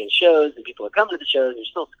still playing shows, and people are coming to the shows, and you're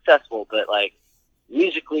still successful, but, like,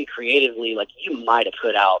 musically, creatively, like, you might have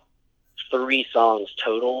put out 3 songs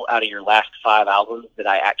total out of your last 5 albums that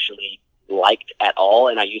I actually liked at all,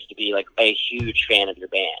 and I used to be, like, a huge fan of your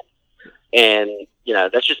band. And,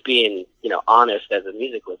 that's just being, honest as a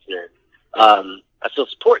music listener. I still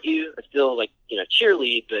support you, I still, like,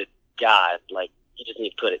 cheerlead, but God, like, you just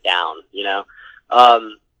need to put it down,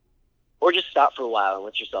 or just stop for a while and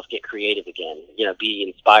let yourself get creative again, be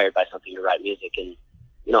inspired by something to write music. And,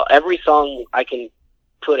 every song I can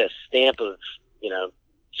put a stamp of,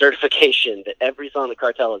 certification that every song that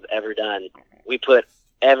Cartel has ever done, we put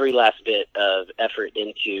every last bit of effort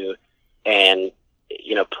into and,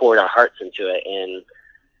 poured our hearts into it. And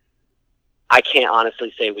I can't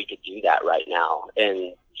honestly say we could do that right now.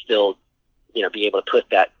 And, still, you know, be able to put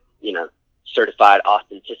that, you know, certified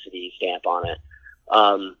authenticity stamp on it.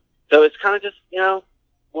 So it's kind of just, you know,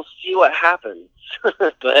 we'll see what happens.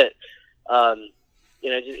 But, you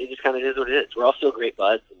know, it just kind of is what it is. We're all still great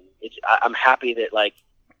buds. And I'm happy that, like,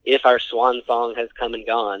 if our swan song has come and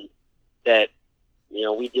gone, that, you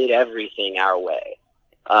know, we did everything our way.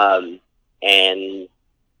 And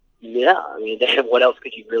yeah, I mean, what else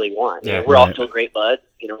could you really want? Yeah, you know, we're all still great buds.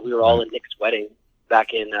 You know, we were all at Nick's wedding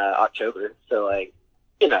back in October. So, like,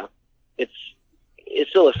 you know, it's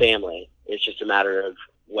still a family. It's just a matter of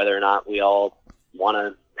whether or not we all want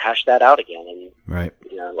to hash that out again. And, right.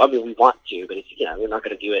 You know, I mean, we want to, but it's, you know, we're not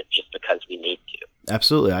going to do it just because we need to.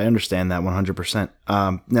 Absolutely. I understand that 100%.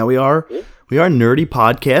 Now we are Nerdy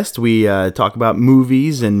Podcast. We talk about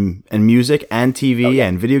movies and music and TV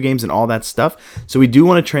and video games and all that stuff. So we do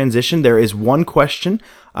want to transition. There is one question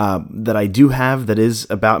that I do have that is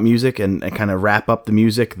about music and kind of wrap up the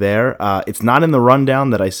music there. It's not in the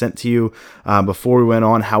rundown that I sent to you before we went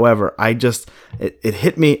on. However, it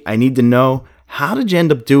hit me. I need to know, how did you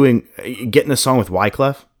end up getting a song with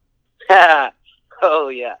Wyclef? Oh,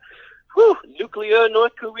 yeah. Whew, nuclear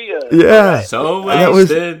North Korea. Yeah. Right. So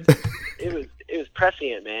wasted. It was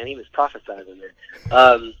prescient, man. He was prophesizing there.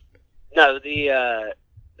 No,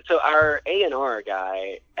 so our A&R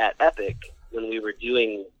guy at Epic, when we were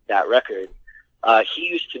doing that record, he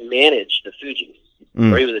used to manage the Fugees,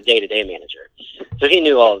 or he was a day-to-day manager. So he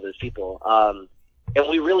knew all of those people. And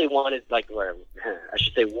we really wanted, like, I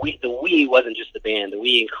should say, we wasn't just the band. The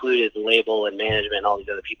we included the label and management and all these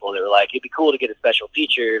other people that were like, it'd be cool to get a special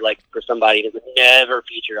feature, like, for somebody that would never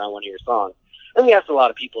feature on one of your songs. And we asked a lot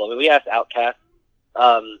of people. I mean, we asked Outkast,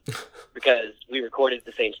 because we recorded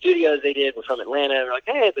the same studio as they did. We're from Atlanta. We're like,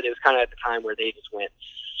 hey, but it was kind of at the time where they just went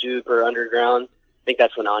super underground. I think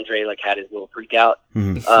that's when Andre, like, had his little freak out.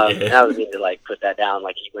 And I was need to, like, put that down,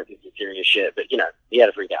 like, he went through some serious shit. But, you know, he had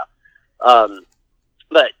a freak out.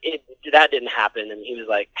 But that didn't happen, and he was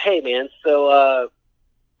like, hey, man, so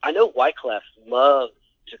I know Wyclef loves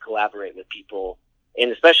to collaborate with people,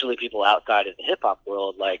 and especially people outside of the hip-hop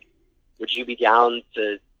world. Like, would you be down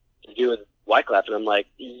to do with Wyclef? And I'm like,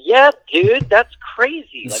 yeah, dude, that's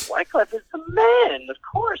crazy. Like, Wyclef is the man, of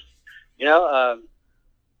course. You know?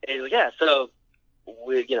 And he was like, yeah, so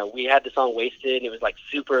we had the song Wasted, and it was, like,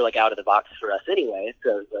 super, like, out of the box for us anyway.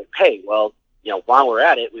 So it was like, hey, well, you know, while we're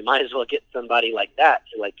at it, we might as well get somebody like that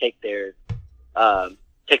to, like, take their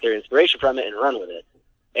inspiration from it and run with it.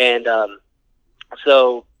 And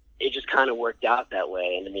so it just kind of worked out that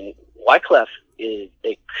way. And I mean, Wyclef is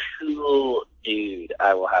a cool dude,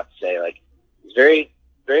 I will have to say. Like, he's very,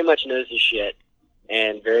 very much knows his shit,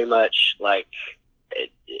 and very much, like,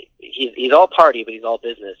 he's all party, but he's all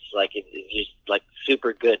business. Like, it's just, like,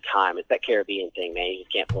 super good time. It's that Caribbean thing, man. You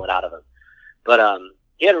just can't pull it out of him. But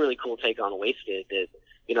he had a really cool take on Wasted that,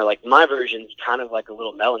 you know, like, my version's kind of like a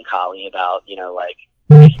little melancholy about, you know, like,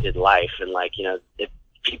 wasted life, and, like, you know, if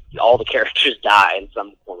all the characters die in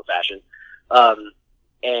some form or fashion.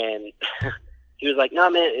 And he was like,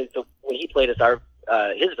 no, man. And so when he played us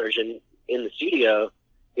his version in the studio,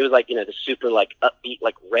 it was like, you know, the super, like, upbeat,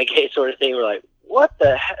 like, reggae sort of thing. We're like, what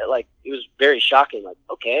the heck? Like, it was very shocking. Like,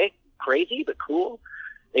 okay, crazy, but cool.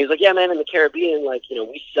 And he was like, yeah, man, in the Caribbean, like, you know,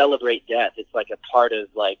 we celebrate death. It's like a part of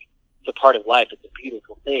life. It's a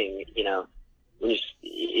beautiful thing, you know,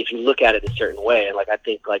 if you look at it a certain way. And, like, I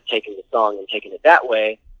think, like, taking the song and taking it that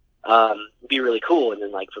way would be really cool. And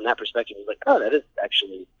then, like, from that perspective, it was like, oh, that is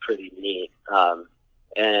actually pretty neat.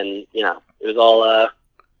 And, you know, it was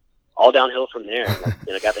all downhill from there. Like,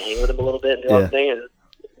 you know, got to hang with him a little bit and do all the thing. And,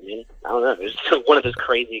 I mean, I don't know. It was one of those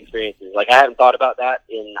crazy experiences. Like, I haven't thought about that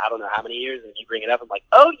in I don't know how many years, and you bring it up, I'm like,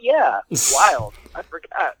 oh, yeah, wild. I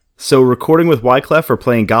forgot. So recording with Wyclef or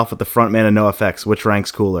playing golf with the frontman of NoFX, which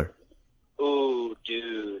ranks cooler? Ooh,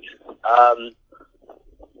 dude.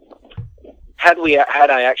 Had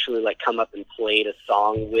I actually, like, come up and played a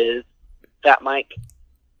song with Fat Mike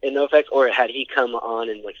in NoFX, or had he come on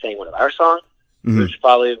and, like, sang one of our songs, which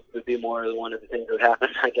probably would be more one of the things that would happen,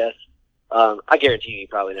 I guess. I guarantee you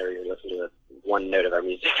probably never even listened to one note of our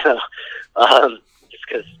music, just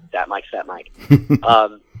because Fat Mike's Fat Mike.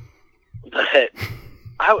 But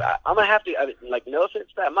I'm gonna have to, like, no offense,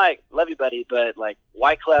 Fat Mike, love you, buddy, but, like,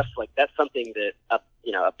 Wyclef, like, that's something that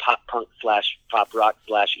you know, a pop punk / pop rock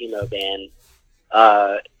 / emo band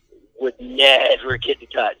would never get to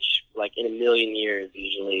touch, like, in a million years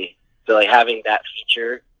usually. So, like, having that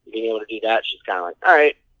feature, being able to do that, it's just kind of like, all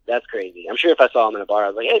right. That's crazy. I'm sure if I saw him in a bar, I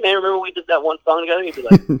was like, hey, man, remember we did that one song together? He'd be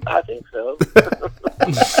like, I think so.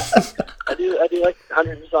 I do like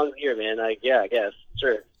hundreds of songs a year, man. Like, yeah, I guess.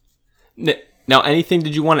 Sure. Now, Now, anything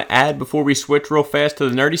did you want to add before we switch real fast to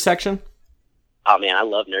the nerdy section? Oh man, I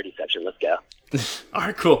love nerdy section. Let's go. All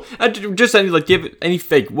right, cool. Just any give any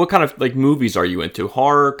fake. What kind of movies are you into?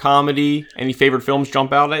 Horror, comedy? Any favorite films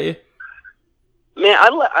jump out at you? Man, I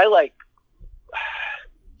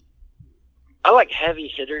like heavy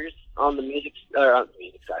hitters on the music on the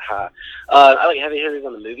music side. I like heavy hitters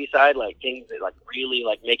on the movie side, like things that really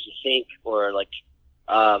make you think, or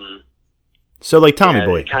So like Tommy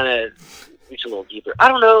Boy. Kind of reach a little deeper. I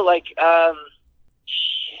don't know,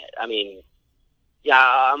 shit. I mean, yeah,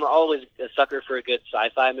 I'm always a sucker for a good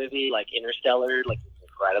sci-fi movie, like Interstellar, it's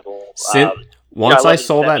incredible. Once I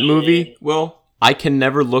saw that movie, Will, I can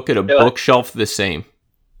never look at a bookshelf the same.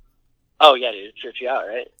 Oh yeah, dude, it trips you out,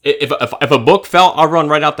 right? If a book fell, I'll run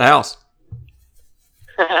right out the house.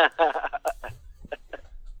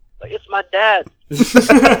 It's my dad.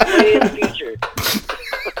 Way in the future.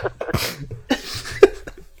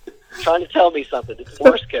 Trying to tell me something. It's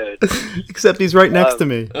Morse code. Except he's right next to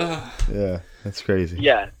me. Yeah, that's crazy.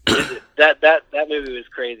 Yeah, that movie was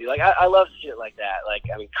crazy. I love shit like that.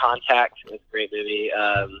 Contact was a great movie.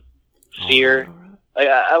 Sphere.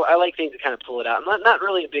 I like things that kind of pull it out. I'm not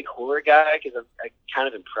really a big horror guy because I'm kind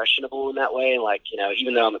of impressionable in that way.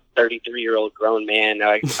 Even though I'm a 33-year-old grown man,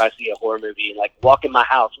 if I see a horror movie and walk in my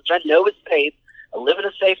house, which I know is safe, I live in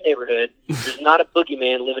a safe neighborhood. There's not a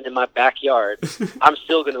boogeyman living in my backyard. I'm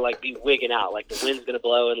still gonna be wigging out. The wind's gonna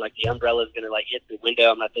blow and the umbrella's gonna hit the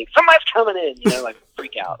window. I'm gonna think somebody's coming in.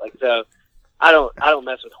 Freak out. So I don't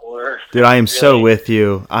mess with horror. Dude, I am so with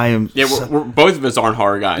you. I am. Yeah, we're both of us aren't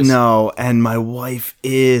horror guys. No, and my wife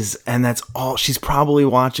is, and that's all. She's probably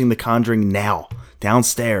watching The Conjuring now,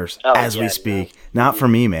 downstairs as we speak. No. Not for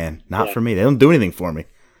me, man. Not for me. They don't do anything for me.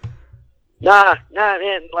 Nah, man.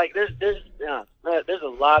 There's a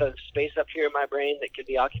lot of space up here in my brain that could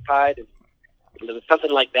be occupied, and something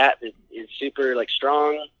like that is super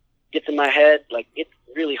strong, gets in my head. It's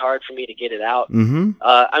really hard for me to get it out. Mm-hmm.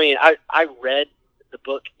 I read the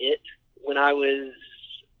book It when I was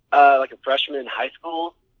a freshman in high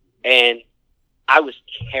school, and I was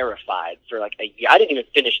terrified for a year. I didn't even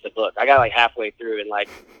finish the book. I got halfway through, and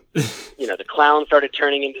the clown started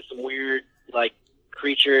turning into some weird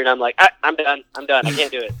creature, and I'm I'm done. I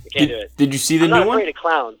can't do it. Did you see the I'm new not one? afraid of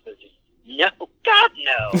clowns. No, God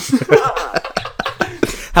no.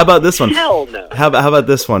 How about this one? Hell no. How about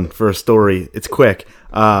this one for a story? It's quick.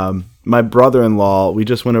 My brother-in-law, we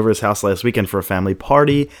just went over his house last weekend for a family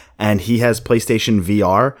party, and he has PlayStation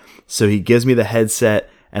VR, so he gives me the headset,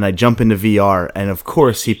 and I jump into VR, and of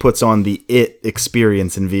course he puts on the It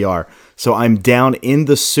experience in VR. So I'm down in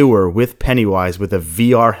the sewer with Pennywise with a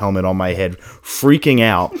VR helmet on my head, freaking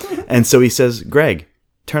out. And so he says, "Greg,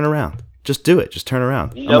 turn around. Just do it. Just turn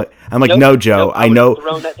around." Nope. I'm like, "No, Joe. Nope. I know."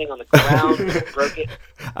 Thrown that thing on the ground, broke it.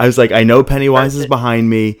 I was like, "I know Pennywise is behind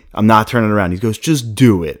me. I'm not turning around." He goes, "Just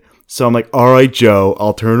do it." So I'm like, "All right, Joe,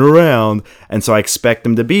 I'll turn around." And so I expect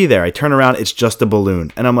him to be there. I turn around, it's just a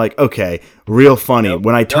balloon. And I'm like, "Okay, real funny. Nope.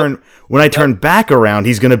 When I turn back around,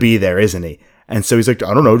 he's going to be there, isn't he?" And so he's like,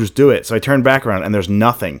 "I don't know, just do it." So I turn back around and there's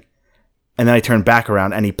nothing. And then I turn back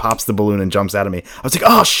around and he pops the balloon and jumps out of me. I was like,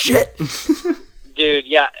 "Oh shit." Dude,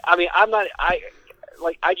 yeah. I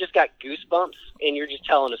just got goosebumps, and you're just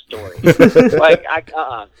telling a story. No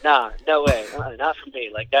way, not for me.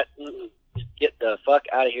 That, just get the fuck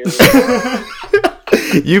out of here.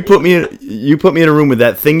 You put me in a room with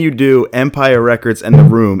that thing you do, Empire Records, and The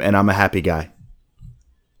Room, and I'm a happy guy.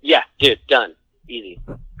 Yeah, dude, done, easy,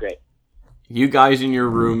 great. You guys in your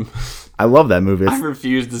room. I love that movie. I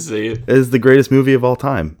refuse to see it. It is the greatest movie of all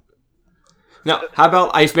time. Now, how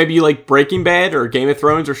about Ice? Maybe you like Breaking Bad or Game of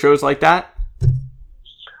Thrones or shows like that?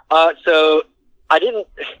 So I didn't.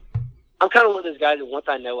 I'm kind of one of those guys that once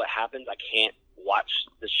I know what happens, I can't watch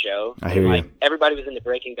the show. I hear you. Everybody was into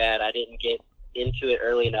Breaking Bad. I didn't get into it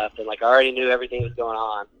early enough, and I already knew everything was going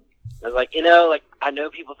on. I was I know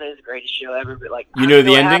people say it's the greatest show ever, but you know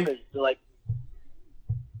the ending. Happens.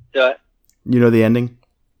 So, you know the ending?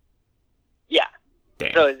 Yeah.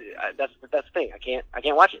 Damn. So that's the thing. I can't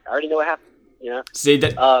watch it. I already know what happens. See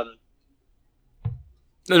that.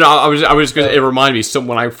 No, I was because it reminded me. So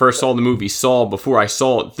when I first saw the movie Saw, before I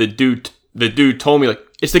saw it, the dude told me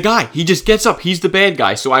it's the guy. He just gets up. He's the bad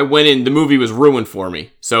guy. So I went in. The movie was ruined for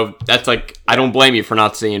me. So that's I don't blame you for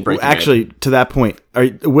not seeing Breaking Bad. Actually, to that point,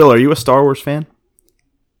 Will, are you a Star Wars fan?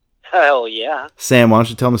 Hell yeah. Sam, why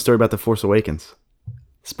don't you tell him the story about The Force Awakens?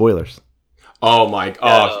 Spoilers. Oh my!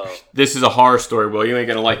 This is a horror story, Will. You ain't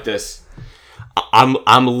gonna like this.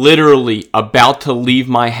 I'm literally about to leave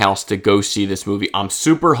my house to go see this movie. I'm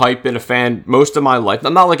super hyped, been a fan most of my life.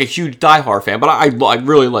 I'm not a huge diehard fan, but I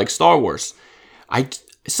really like Star Wars.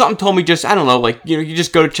 something told me just, I don't know, like, you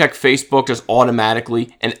just go to check Facebook just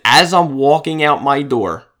automatically. And as I'm walking out my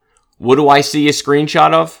door, what do I see a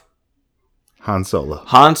screenshot of? Han Solo.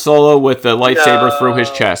 Han Solo with the lightsaber through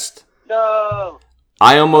his chest. No.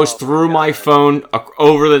 I almost threw my phone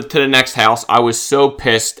over to the next house. I was so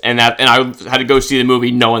pissed, and I had to go see the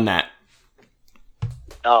movie knowing that.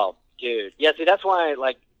 Oh, dude. Yeah, see, that's why,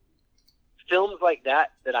 like, films like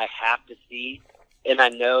that I have to see, and I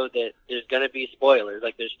know that there's going to be spoilers.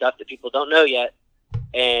 Like, there's stuff that people don't know yet,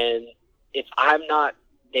 and if I'm not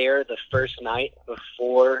there the first night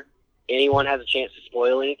before anyone has a chance to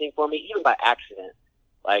spoil anything for me, even by accident,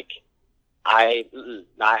 like, I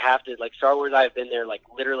have to, like, Star Wars, I've been there, like,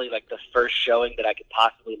 literally, like, the first showing that I could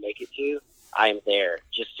possibly make it to, I am there,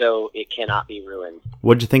 just so it cannot be ruined.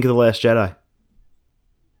 What'd you think of The Last Jedi?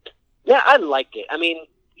 Yeah, I liked it. I mean,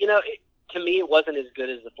 to me, it wasn't as good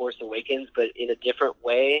as The Force Awakens, but in a different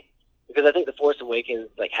way, because I think The Force Awakens,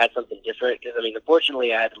 like, had something different, because, I mean,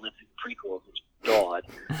 unfortunately, I had to live through the prequels, which is God.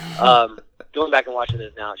 Going back and watching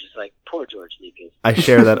this now, it's just like, poor George Lucas. I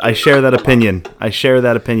share that opinion. I share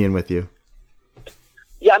that opinion with you.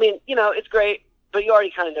 Yeah, I mean, it's great, but you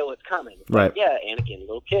already kind of know what's coming. It's Right. Like, yeah, Anakin,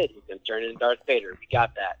 little kid, he's going to turn into Darth Vader. We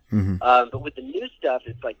got that. Mm-hmm. But with the new stuff,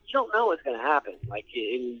 it's like, you don't know what's going to happen. Like,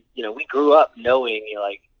 we grew up knowing,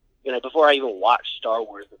 before I even watched Star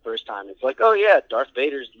Wars the first time, it's like, oh, yeah, Darth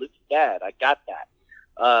Vader's Luke's dad. I got that.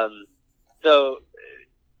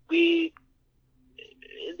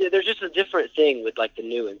 There's just a different thing with, like, the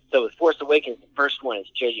new. And so with Force Awakens, the first one is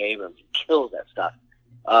J.J. Abrams. He kills that stuff.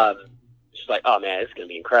 Just like, oh, man, it's going to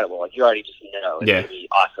be incredible. Like, you already just know it's going to be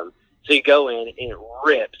awesome. So you go in, and it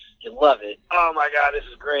rips. You love it. Oh, my God, this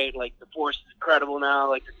is great. Like, the Force is incredible now.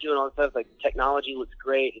 Like, they're doing all this stuff. Like, the technology looks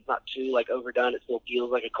great. It's not too, like, overdone. It still feels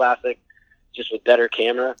like a classic, just with better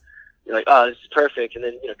camera. You're like, oh, this is perfect. And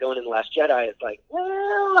then, going in The Last Jedi, it's like, well,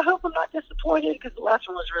 I hope I'm not disappointed because the last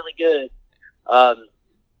one was really good.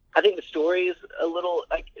 I think the story is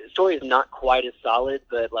the story is not quite as solid,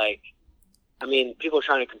 but, like, I mean, people are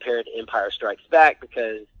trying to compare it to Empire Strikes Back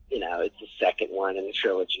because, it's the second one in the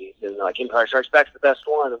trilogy. And, like, Empire Strikes Back's the best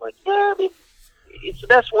one. I'm like, yeah, I mean, it's the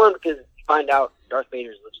best one because you find out Darth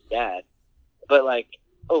Vader's Luke's dad. But, like,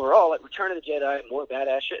 overall, like, Return of the Jedi, more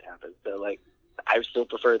badass shit happens. So, like, I still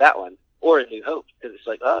prefer that one. Or A New Hope because it's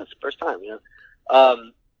like, oh, it's the first time,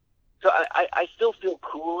 So I still feel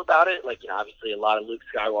cool about it. Like, obviously a lot of Luke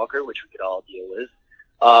Skywalker, which we could all deal with.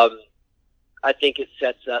 I think it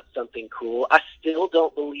sets up something cool. I still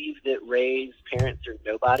don't believe that Rey's parents are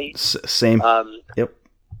nobody. Same. Yep.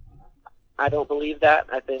 I don't believe that.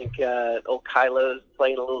 I think old Kylo's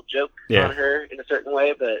playing a little joke on her in a certain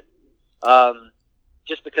way, but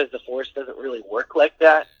just because the Force doesn't really work like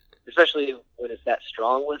that, especially when it's that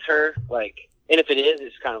strong with her, like, and if it is,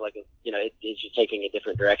 it's kind of like, it's just taking a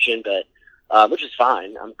different direction, but which is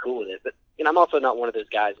fine. I'm cool with it. But, I'm also not one of those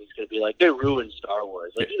guys who's going to be like, they ruined Star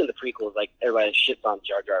Wars. Like, even the prequels, like, everybody shits on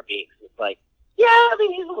Jar Jar Binks. It's like, yeah, I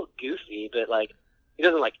mean, he's a little goofy, but, like, he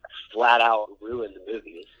doesn't, like, flat out ruin the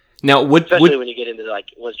movies. Now, especially when you get into, like,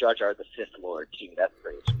 was Jar Jar the Sith Lord, too? That's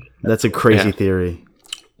pretty sweet. That's a crazy theory.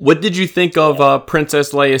 What did you think of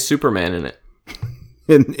Princess Leia's Superman in it?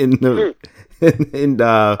 All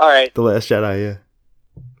right. The Last Jedi, yeah.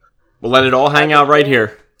 We'll let it all hang out right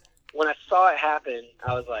here. When I saw it happen,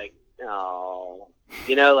 I was like, oh,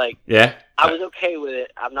 like, yeah, I was okay with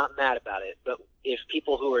it. I'm not mad about it. But if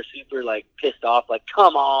people who are super, like, pissed off, like,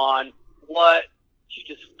 come on, what? She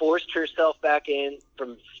just forced herself back in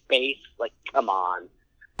from space. Like, come on.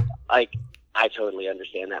 Like, I totally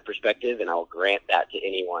understand that perspective, and I'll grant that to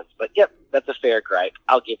anyone. But, yep, that's a fair gripe.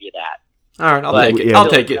 I'll give you that. All right, I'll take it. I'll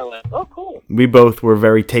take it. Like, oh, cool. We both were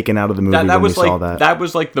very taken out of the movie when we saw that. That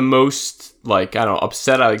was, like, the most, like, I don't know,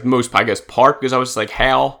 upset, like, most, I guess, part, because I was like,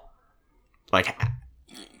 Hal, like,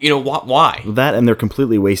 why? That, and they're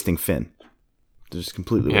completely wasting Finn. They're just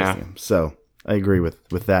completely wasting him. So, I agree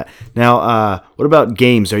with that. Now, what about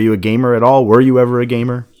games? Are you a gamer at all? Were you ever a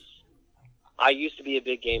gamer? I used to be a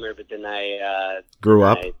big gamer, but then I... Grew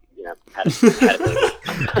up? Had a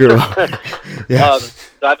baby. Grew up. Yeah. So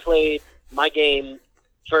I played... My game,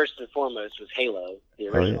 first and foremost, was Halo, the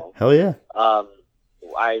original. Hell yeah.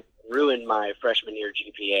 I ruined my freshman year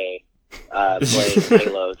GPA playing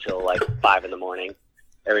Halo till like 5 in the morning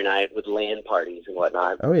every night with LAN parties and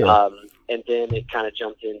whatnot. Oh, yeah. And then it kind of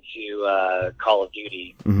jumped into Call of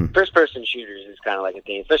Duty. Mm-hmm. First-person shooters is kind of like a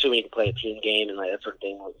thing, especially when you can play a team game and like that sort of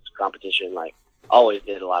thing with competition. Like, always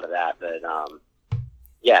did a lot of that. But,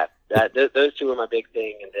 yeah, those two were my big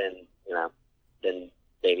thing. And then, then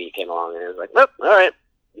Baby came along and it was like, nope, all right.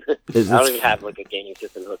 I don't even have like a gaming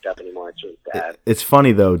system hooked up anymore. It's really bad. It's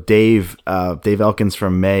funny though. Dave Elkins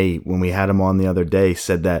from May, when we had him on the other day,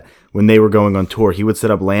 said that when they were going on tour, he would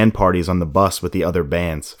set up LAN parties on the bus with the other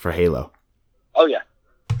bands for Halo. Oh yeah.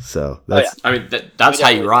 So that's. I mean, that's how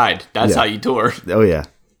you ride. That's how you tour. Oh yeah.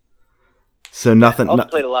 So nothing. I also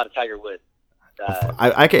played a lot of Tiger Woods.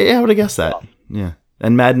 I would have guessed that. Yeah,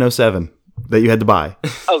 and Madden 07 that you had to buy.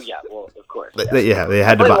 Oh yeah, well of course. Yeah, they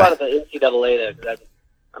had to I played buy. a lot of the NCAA though, because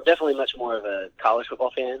I'm definitely much more of a college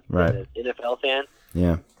football fan Right. than an NFL fan.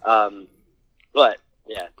 Yeah. But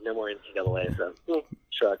yeah, no more NCAA. So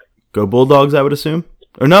shrug. Go Bulldogs, I would assume.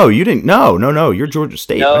 Or no, you didn't. No, you're Georgia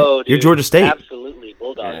State. No, right? dude, You're Georgia State. Absolutely,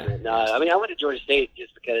 Bulldogs. Yeah. No, I mean I went to Georgia State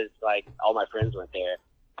just because like all my friends went there.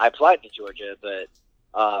 I applied to Georgia, but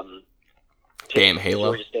Damn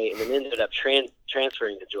Halo. Georgia State, and then ended up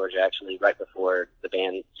transferring to Georgia actually right before the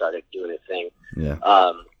band started doing its thing. Yeah.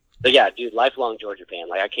 But yeah, dude, lifelong Georgia fan.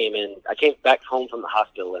 Like I came back home from the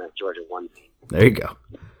hospital when Georgia won. There you go.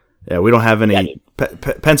 Yeah, we don't have any. Yeah,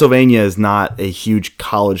 Pennsylvania is not a huge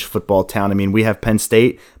college football town. I mean, we have Penn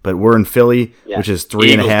State, but we're in Philly, which is 3.5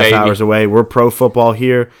 Eagles, baby. hours away. We're pro football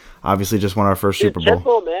here. Obviously, just won our first Dude, Super Bowl.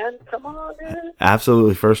 Temple, man, come on, man.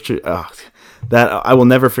 Absolutely, that I will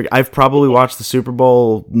never forget. I've probably watched the Super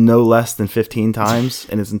Bowl no less than 15 times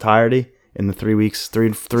in its entirety in the 3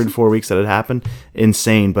 to 4 weeks that it happened.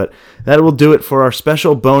 Insane. But that will do it for our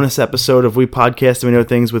special bonus episode of We Podcast and We Know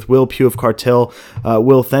Things with Will Pugh of Cartel.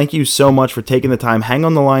 Will, thank you so much for taking the time. Hang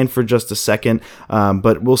on the line for just a second,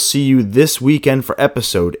 but we'll see you this weekend for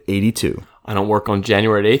episode 82. I don't work on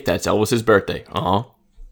January 8th. That's Elvis's birthday.